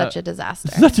yeah, Such a disaster.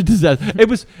 such a disaster. It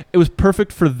was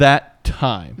perfect for that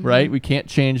time, right? We can't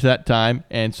change that time,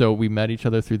 and so we met each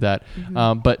other through that.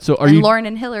 But so and Lauren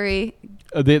and Hillary.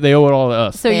 They owe it all to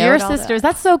us. So They your owed all sisters, that.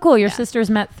 that's so cool. Your sisters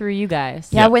met through you guys.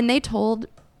 Yeah, Yeah. when they told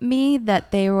me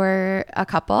that they were a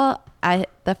couple,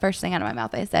 the first thing out of my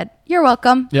mouth I said, "You're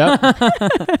welcome." Yeah.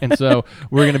 And so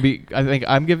we're gonna be. I think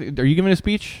I'm giving. Are you giving a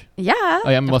speech? Yeah.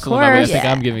 I am Muslim. I course. think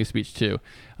Yeah. I'm giving a speech too,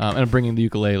 and I'm bringing the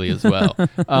ukulele as well.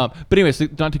 But anyways,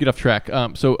 not to get off track.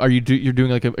 So are you're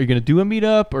doing like? Are you gonna do a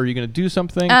meetup? Or are you gonna do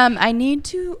something? I need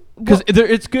to. Because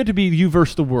it's good to be you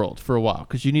versus the world for a while,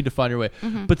 because you need to find your way.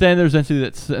 But then there's actually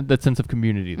that sense of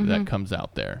community that comes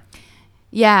out there.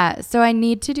 Yeah, so I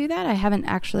need to do that. I haven't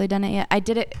actually done it yet. I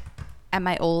did it at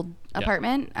my old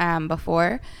apartment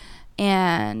before,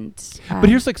 and But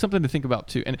here's like something to think about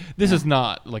too. And this is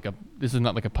not like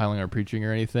a piling or preaching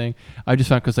or anything. I just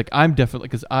found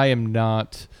because I am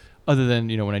not. Other than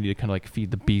when I need to kind of like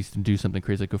feed the beast and do something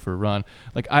crazy, like go for a run.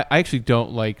 Like I actually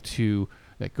don't like to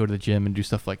like go to the gym and do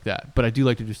stuff like that. But I do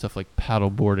like to do stuff like paddle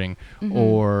boarding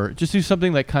or just do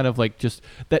something like kind of like just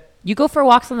that. You go for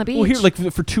walks on the beach. Well, here, like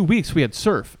for 2 weeks, we had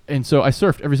surf, and so I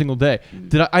surfed every single day.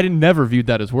 I didn't never viewed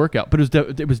that as workout, but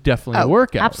it was definitely a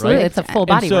workout. absolutely. Right? It's a full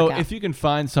body and so workout. if you can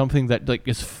find something that like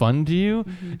is fun to you,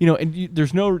 and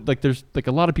there's no there's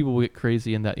a lot of people will get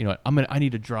crazy in that I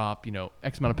need to drop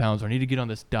X amount of pounds, or I need to get on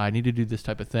this diet, I need to do this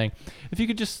type of thing. If you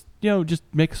could just just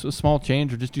make a small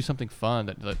change or just do something fun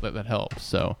that helps.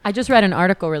 So I just read an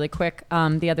article really quick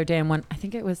the other day, and I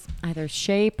think it was either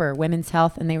Shape or Women's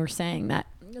Health, and they were saying that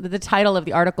the title of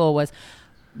the article was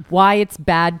why it's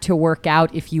bad to work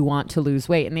out if you want to lose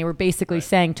weight. And they were basically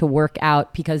saying to work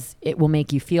out because it will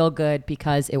make you feel good,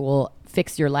 because it will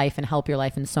fix your life and help your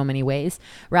life in so many ways,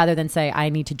 rather than say, I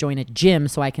need to join a gym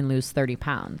so I can lose 30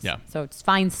 pounds. Yeah. So it's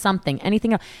find something,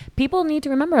 anything else. People need to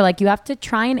remember, like, you have to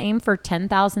try and aim for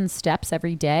 10,000 steps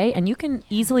every day, and you can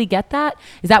easily get that.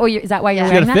 Is that why you're you got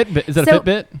wearing a that? Fitbit? Is that So- a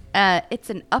Fitbit? it's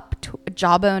an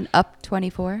Jawbone Up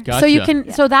 24. Gotcha. So you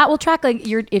can, so that will track like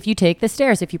if you take the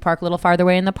stairs, if you park a little farther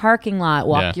away in the parking lot,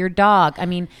 walk Yeah. your dog. I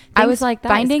mean, I things was like that.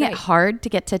 finding is it great. hard to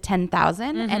get to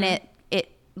 10,000, and it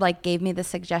like gave me the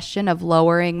suggestion of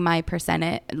lowering my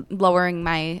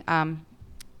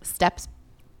steps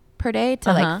per day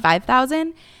to like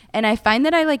 5,000, and I find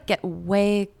that I like get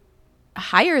way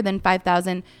higher than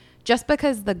 5,000 just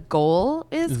because the goal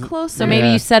is closer. So maybe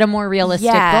Yeah. you set a more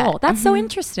realistic Yeah. goal. That's so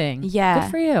interesting. Yeah.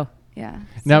 Good for you. Yeah.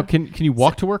 Now, So- can you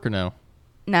walk to work or no?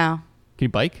 no. Can you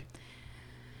bike?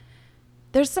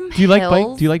 There's some Do you like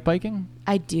hills. Do you like biking?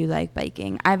 I do like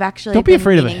biking. I've actually Don't be been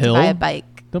afraid of a meaning to buy hill. a bike.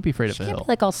 Don't be afraid of She a can't hill. be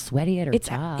like all sweaty at her It's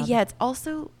job. yeah. It's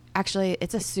also actually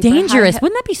it's a super Dangerous. high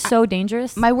Wouldn't that be so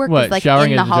dangerous? My work What, is like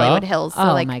showering in at the the Hollywood job? Hills. So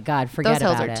Oh like my God, forget those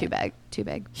hills about are it. too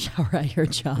big. Shower at your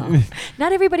job.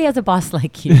 Not everybody has a boss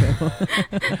like you.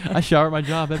 I shower at my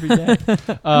job every day. I'm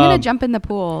gonna jump in the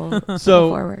pool. So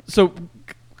before work.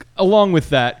 along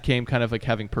with that came kind of like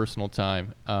having personal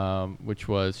time, which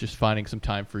was just finding some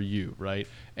time for you, right?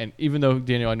 And even though,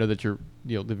 Danielle, I know that you're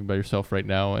living by yourself right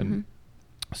now, and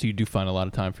so you do find a lot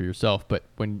of time for yourself. But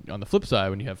when on the flip side,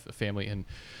 when you have a family, and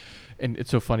it's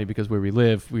so funny because where we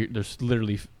live, there's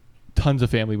literally tons of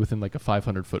family within like a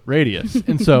 500-foot radius,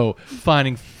 and so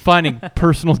finding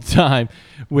personal time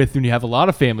when you have a lot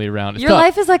of family around. It's Your tough.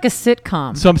 life is like a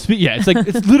sitcom. It's like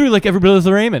it's literally like everybody lives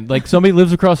in Raymond. Like somebody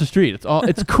lives across the street.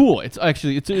 It's cool.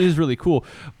 It is really cool.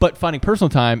 But finding personal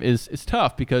time is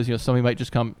tough because somebody might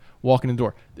just come walking in the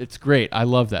door. It's great. I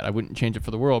love that. I wouldn't change it for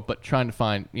the world. But trying to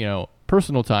find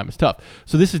personal time is tough.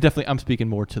 So this is definitely, I'm speaking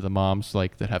more to the moms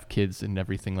like that have kids and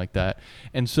everything like that.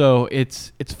 And so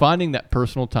it's finding that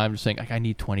personal time, just saying like I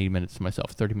need 20 minutes to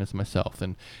myself, 30 minutes to myself,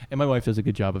 and my wife does a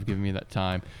good job of giving me that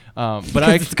time. But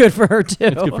It's good for her too.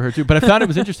 it's good for her too. But I found it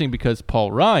was interesting because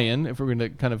Paul Ryan, if we're going to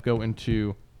kind of go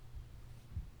into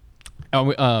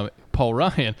Paul Paul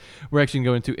Ryan. We're actually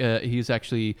going to.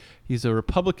 He's a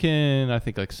Republican, I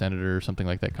think, like senator or something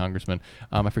like that, congressman.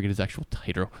 I forget his actual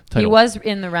title. He was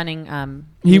in the running.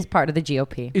 He's part of the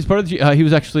GOP. He's part of the. He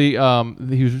was actually.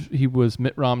 He was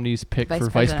Mitt Romney's pick for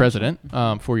vice president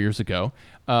 4 years ago.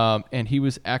 And he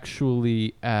was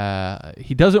actually,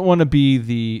 he doesn't want to be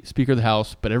the Speaker of the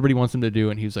House, but everybody wants him to do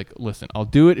it. And he was like, listen, I'll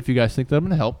do it if you guys think that I'm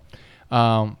going to help.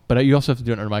 But you also have to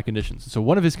do it under my conditions. So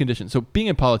one of his conditions, so being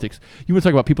in politics, you want to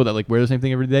talk about people that like wear the same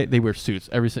thing every day. They wear suits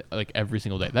every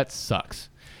single day. That sucks.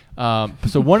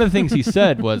 So one of the things he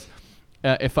said was,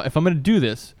 if I'm going to do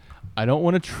this, I don't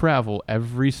want to travel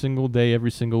every single day,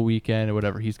 every single weekend or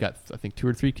whatever. He's got, I think, 2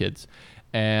 or 3 kids.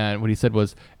 And what he said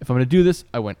was, if I'm going to do this,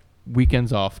 I want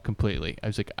weekends off completely. I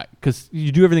was like, because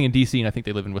you do everything in DC, and I think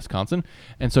they live in Wisconsin.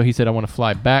 And so he said, I want to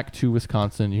fly back to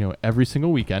Wisconsin, every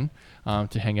single weekend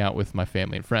to hang out with my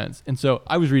family and friends. And so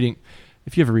I was reading.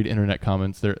 If you ever read internet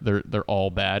comments, they're all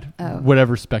bad.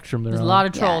 Whatever spectrum they're on. There's a lot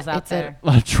of trolls out there. A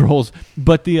lot of trolls.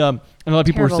 But and a lot of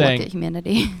people were saying, look at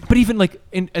humanity. But even like,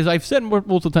 as I've said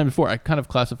multiple times before, I kind of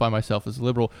classify myself as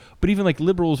liberal. But even like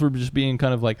liberals were just being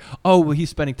kind of like, oh, well,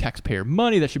 he's spending taxpayer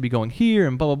money. That should be going here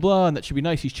and blah, blah, blah. And that should be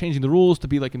nice. He's changing the rules to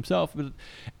be like himself. But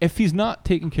if he's not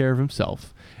taking care of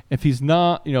himself, if he's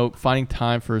not, finding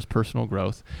time for his personal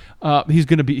growth, he's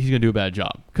gonna do a bad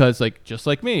job. Because just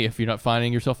like me, if you're not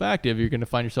finding yourself active, you're gonna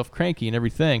find yourself cranky and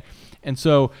everything. And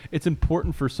so it's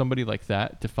important for somebody like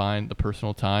that to find the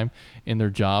personal time in their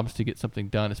jobs to get something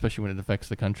done, especially when it affects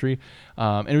the country.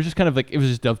 And it was just kind of like, it was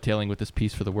just dovetailing with this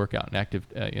piece for the workout and active,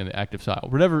 in the active style.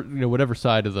 Whatever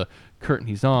side of the curtain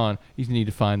he's on, he's gonna need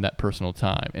to find that personal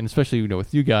time. And especially,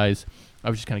 with you guys, I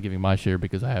was just kind of giving my share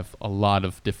because I have a lot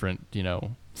of different,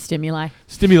 Stimuli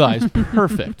is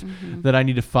perfect. That I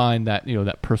need to find that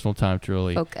that personal time to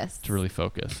really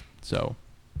focus. So,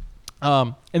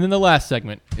 and then the last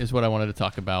segment is what I wanted to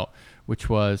talk about, which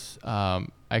was I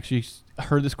actually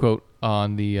heard this quote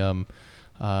on the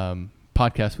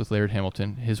podcast with Laird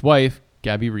Hamilton. His wife,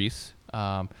 Gabby Reese.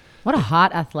 What a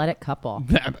hot athletic couple!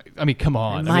 I mean, come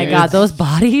on! My God, those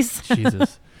bodies!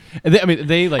 Jesus. And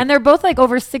they like, and they're both like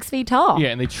over 6 feet tall.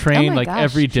 Yeah, and they train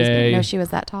every day. Didn't know she was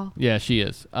that tall. Yeah, she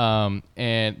is. And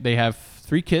they have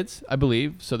 3 kids, I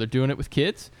believe. So they're doing it with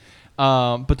kids.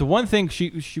 But the one thing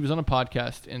she was on a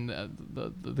podcast, and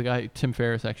the guy Tim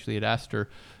Ferriss actually had asked her,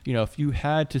 if you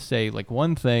had to say like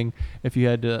one thing, if you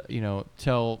had to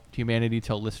tell humanity,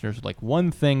 tell listeners like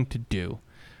one thing to do,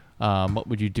 what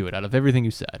would you do it out of everything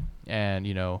you said? And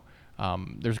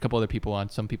there's a couple other people on.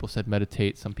 Some people said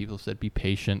meditate. Some people said be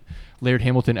patient. Laird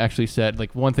Hamilton actually said,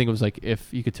 like, one thing was like,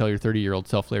 if you could tell your 30-year-old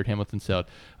self, Laird Hamilton said,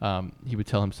 he would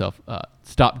tell himself,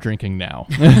 stop drinking now.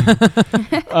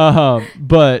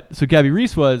 But so Gabby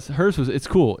Reese hers was, it's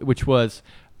cool, which was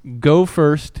go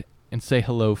first and say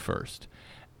hello first.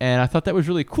 And I thought that was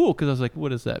really cool because I was like, what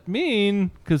does that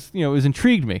mean? Because, it was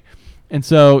intrigued me. And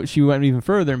so she went even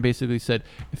further and basically said,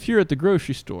 if you're at the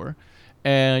grocery store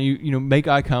and you make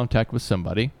eye contact with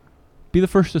somebody, be the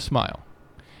first to smile.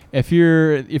 If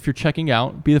you're checking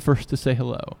out, be the first to say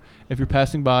hello. If you're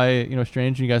passing by, a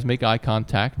stranger and you guys make eye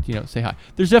contact, say hi.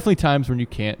 There's definitely times when you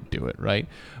can't do it, right?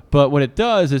 But what it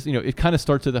does is, it kind of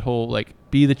starts with that whole, like,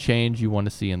 be the change you want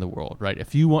to see in the world, right?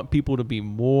 If you want people to be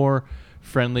more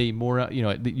friendly, more,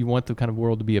 you want the kind of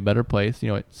world to be a better place,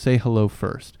 say hello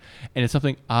first. And it's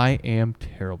something I am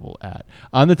terrible at.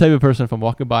 I'm the type of person, if I'm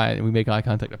walking by and we make eye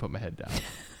contact, I put my head down.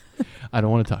 I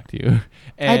don't want to talk to you.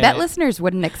 And I bet listeners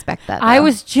wouldn't expect that, though. I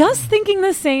was just thinking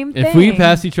the same thing. If we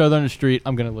pass each other on the street,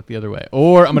 I'm going to look the other way.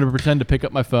 Or I'm going to pretend to pick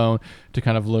up my phone to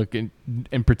kind of look and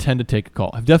pretend to take a call.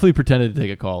 I've definitely pretended to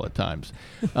take a call at times.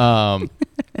 And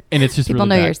it's just people really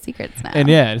know bad. your secrets now. And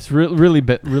yeah, it's really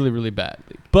bad.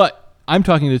 But I'm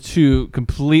talking to 2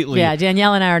 completely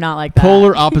Danielle and I are not like that.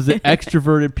 Polar opposite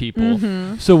extroverted people.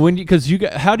 So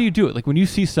how do you do it? Like when you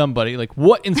see somebody, like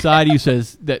what inside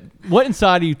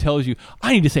of you tells you,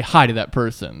 I need to say hi to that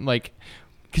person. Like,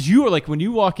 cause you are like, when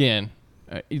you walk in,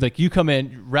 like you come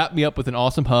in, wrap me up with an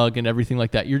awesome hug and everything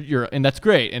like that. And that's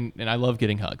great. And I love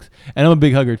getting hugs and I'm a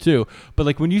big hugger too. But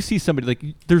like when you see somebody, like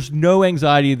there's no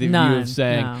anxiety that you of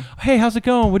saying, hey, how's it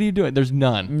going? What are you doing? There's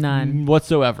none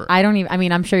whatsoever.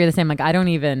 I'm sure you're the same. Like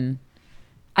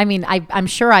I'm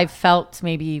sure I've felt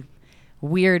maybe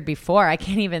weird before. I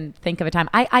can't even think of a time.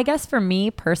 I guess for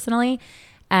me personally,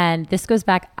 And this goes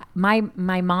back, my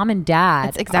mom and dad.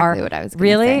 That's exactly what I was going to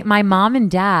really say. My mom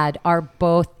and dad are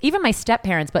both, even my step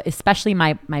parents, but especially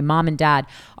my mom and dad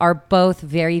are both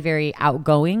very, very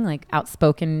outgoing, like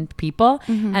outspoken people.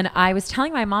 And I was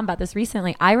telling my mom about this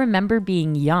recently. I remember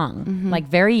being young, like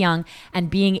very young, and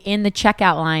being in the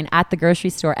checkout line at the grocery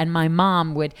store, and my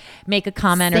mom would make a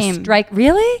comment or strike.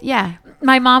 Really? Yeah.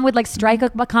 My mom would like strike a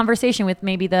conversation with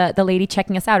maybe the lady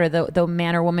checking us out or the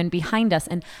man or woman behind us.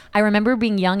 And I remember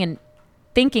being young and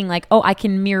thinking like, oh, I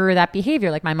can mirror that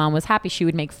behavior. Like my mom was happy. She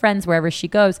would make friends wherever she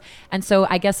goes. And so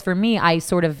I guess for me, I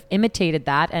sort of imitated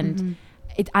that. And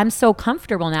I'm so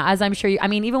comfortable now, as I'm sure you, I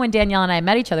mean, even when Danielle and I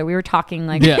met each other, we were talking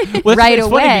like Well, right it's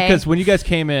away. funny because when you guys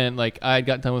came in, like I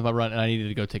got done with my run and I needed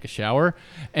to go take a shower.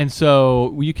 And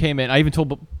so you came in, I even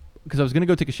told, because I was going to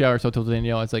go take a shower. So I told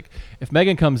Danielle, I was like, if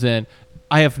Megan comes in,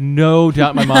 I have no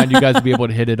doubt in my mind you guys will be able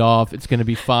to hit it off. It's going to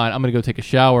be fine. I'm going to go take a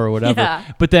shower or whatever. Yeah.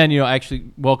 But then, I actually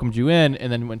welcomed you in and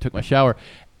then went and took my shower.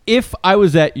 If I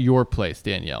was at your place,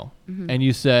 Danielle, and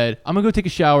you said, I'm going to go take a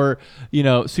shower,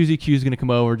 Susie Q is going to come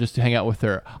over just to hang out with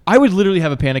her, I would literally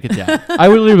have a panic attack. I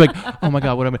would literally be like, oh my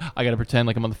God, I got to pretend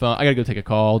like I'm on the phone. I got to go take a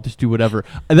call, just do whatever.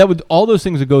 And all those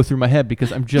things would go through my head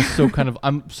because I'm just so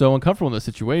I'm so uncomfortable in those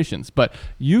situations. But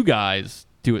you guys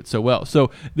do it so well. So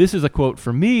this is a quote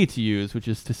for me to use, which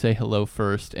is to say hello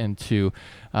first and to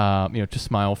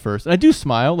smile first. And I do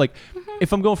smile, like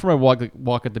if I'm going for my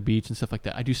walk at the beach and stuff like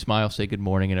that, I do smile, say good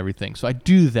morning and everything. So I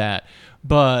do that.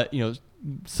 But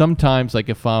sometimes like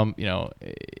if I'm I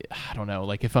don't know,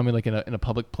 like if I'm in a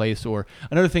public place, or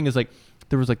another thing is like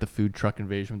there was like the food truck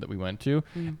invasion that we went to,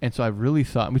 and so I really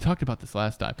thought, and we talked about this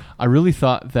last time, I really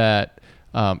thought that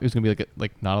it was gonna be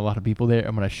like not a lot of people there,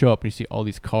 and when I show up and you see all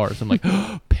these cars, I'm like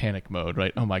panic mode,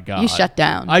 right? Oh my God, You shut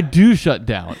down. I do shut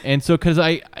down, and so because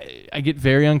I get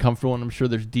very uncomfortable, and I'm sure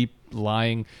there's deep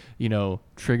lying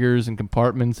triggers and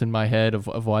compartments in my head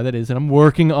of why that is, and I'm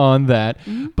working on that.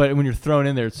 But when you're thrown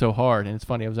in there, it's so hard. And it's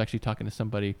funny, I was actually talking to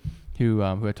somebody who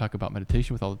I talk about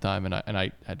meditation with all the time, and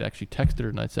I had actually texted her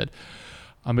and I said,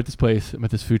 I'm at this place. I'm at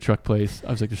this food truck place.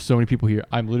 I was like, there's so many people here.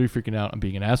 I'm literally freaking out. I'm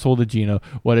being an asshole to Gino.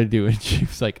 What do I do? And she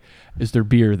was like, is there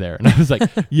beer there? And I was like,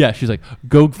 yeah. She's like,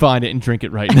 go find it and drink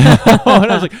it right now.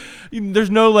 And I was like,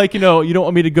 there's no you don't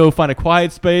want me to go find a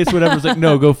quiet space, whatever. It's like,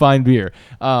 no, go find beer.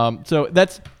 So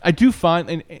I do find,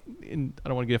 and I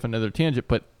don't want to get off another tangent,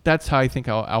 but that's how I think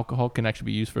how alcohol can actually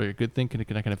be used for a good thing. Can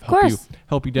kind of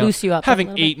help you down. Loose you up.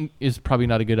 Having 8 is probably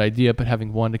not a good idea, but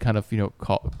having 1 to kind of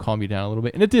calm you down a little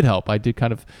bit, and it did help. I did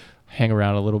kind of hang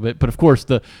around a little bit, but of course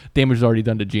the damage is already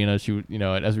done to Gina. She as we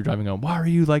were driving home, why are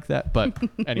you like that? But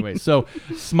anyway, so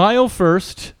smile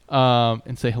first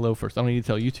and say hello first. I don't need to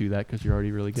tell you two that because you're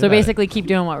already really good. So at basically, keep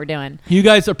doing what we're doing. You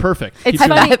guys are perfect. It's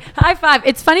funny. High five.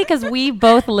 It's funny because we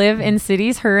both live in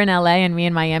cities, her in LA and me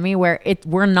in Miami, where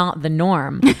we're not the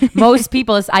norm. Most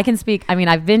people, I can speak. I mean,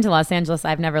 I've been to Los Angeles.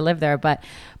 I've never lived there, but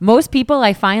most people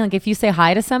I find, like if you say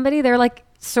hi to somebody, they're like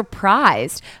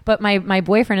surprised. But my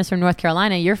boyfriend is from North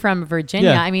Carolina. You're from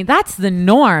Virginia. Yeah. I mean, that's the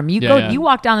norm. You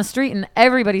walk down the street and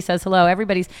everybody says hello.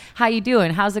 Everybody's, how you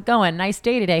doing? How's it going? Nice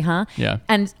day today, huh? Yeah.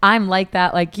 And I'm like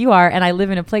that, like you are. And I live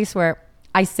in a place where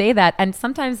I say that. And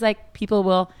sometimes like people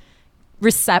will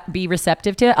be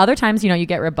receptive to it. Other times, you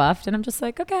get rebuffed and I'm just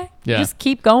like, okay, just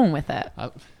keep going with it.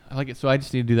 I like it. So I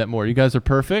just need to do that more. You guys are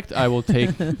perfect. I will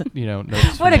take,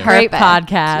 notes. What a great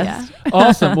podcast. Yeah.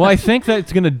 Awesome. Well, I think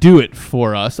that's going to do it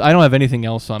for us. I don't have anything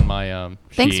else on my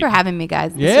Thanks sheet. for having me,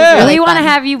 guys. This Yeah. was Really want to fun.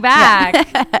 have you back.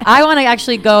 Yeah. I want to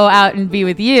actually go out and be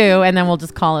with you, and then we'll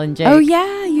just call in Jake. Oh,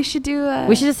 yeah. You should do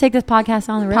we should just take this podcast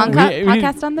on the road.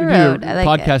 podcast on the road. I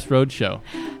like podcast road show.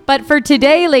 But for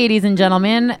today, ladies and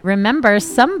gentlemen, remember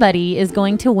somebody is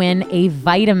going to win a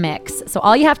Vitamix. So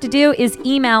all you have to do is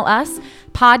email us,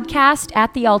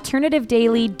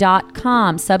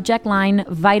 podcast@thealternativedaily.com, subject line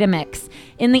Vitamix.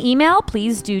 In the email,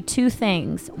 please do 2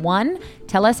 things. 1,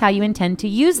 tell us how you intend to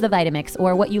use the Vitamix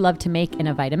or what you love to make in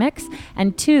a Vitamix.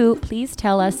 And 2, please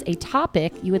tell us a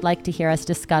topic you would like to hear us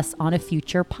discuss on a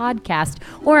future podcast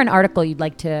or an article you'd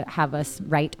like to have us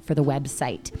write for the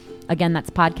website. Again,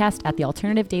 that's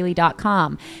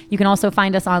podcast@thealternativedaily.com. You can also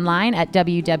find us online at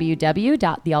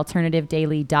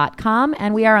www.thealternativedaily.com.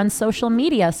 And we are on social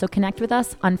media, so connect with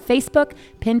us on Facebook,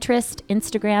 Pinterest,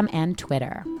 Instagram, and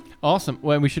Twitter. Awesome.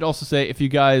 Well, we should also say, if you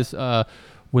guys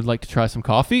would like to try some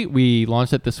coffee, we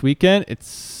launched it this weekend. It's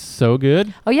so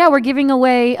good. Oh, yeah, we're giving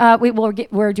away,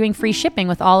 we're doing free shipping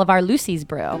with all of our Lucy's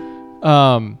Brew.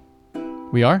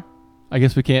 We are? I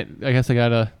guess we can't, we're going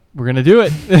to do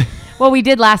it. Well, we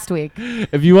did last week.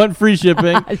 If you want free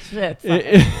shipping. Shit.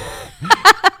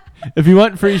 If you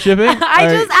want free shipping. I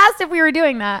just asked if we were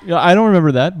doing that. Yeah, I don't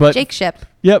remember that, but Jake Ship.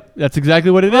 yep, that's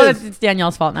exactly what it Well, is. it's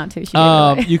Danielle's fault now too. She gave it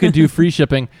away. You can do free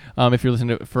shipping if you're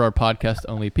listening to for our podcast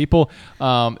only people.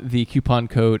 The coupon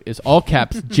code is all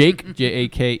caps Jake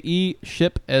Jake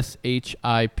ship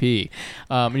SHIP.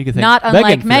 And you can thank Not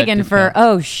unlike Megan Megan for that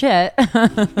oh shit.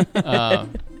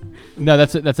 discount. No,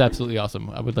 that's absolutely awesome.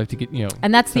 I would like to get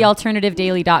And that's the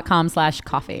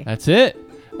alternativedaily.com/coffee. That's it.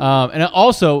 And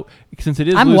also, since it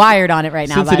is I'm wired on it right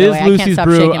now. since By it the is way, I can't Lucy's stop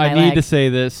brew, shaking my I need leg. to say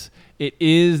this. It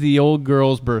is the old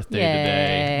girl's birthday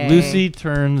today. Yay. Lucy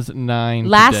turns 9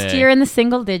 Last today. year in the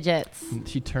single digits.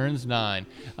 She turns 9.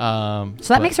 So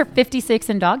that makes her 56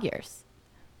 in dog years.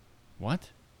 What?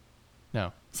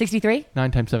 No. 63?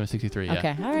 9 times 7 is 63, yeah.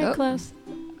 Okay. All right. Oh. Close.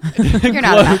 You're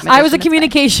not a mathematician. I was a it's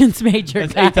communications major.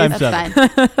 That's 8 times fine. 7.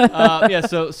 That's fine. Yeah,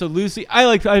 so Lucy,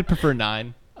 I prefer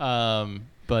 9.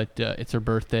 But it's her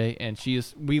birthday, and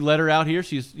we let her out here.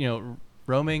 She's,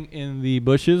 roaming in the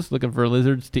bushes looking for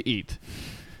lizards to eat.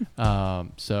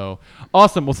 So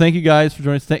awesome. Well, thank you guys for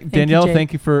joining us. Danielle, Jake.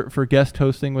 thank you for guest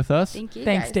hosting with us. Thank you.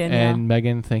 Thanks, guys. Danielle. And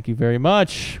Megan, thank you very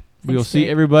much. We will Thanks, see Jake.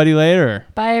 everybody later.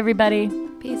 Bye, everybody.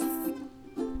 Peace.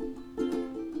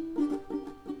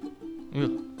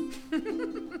 Ugh.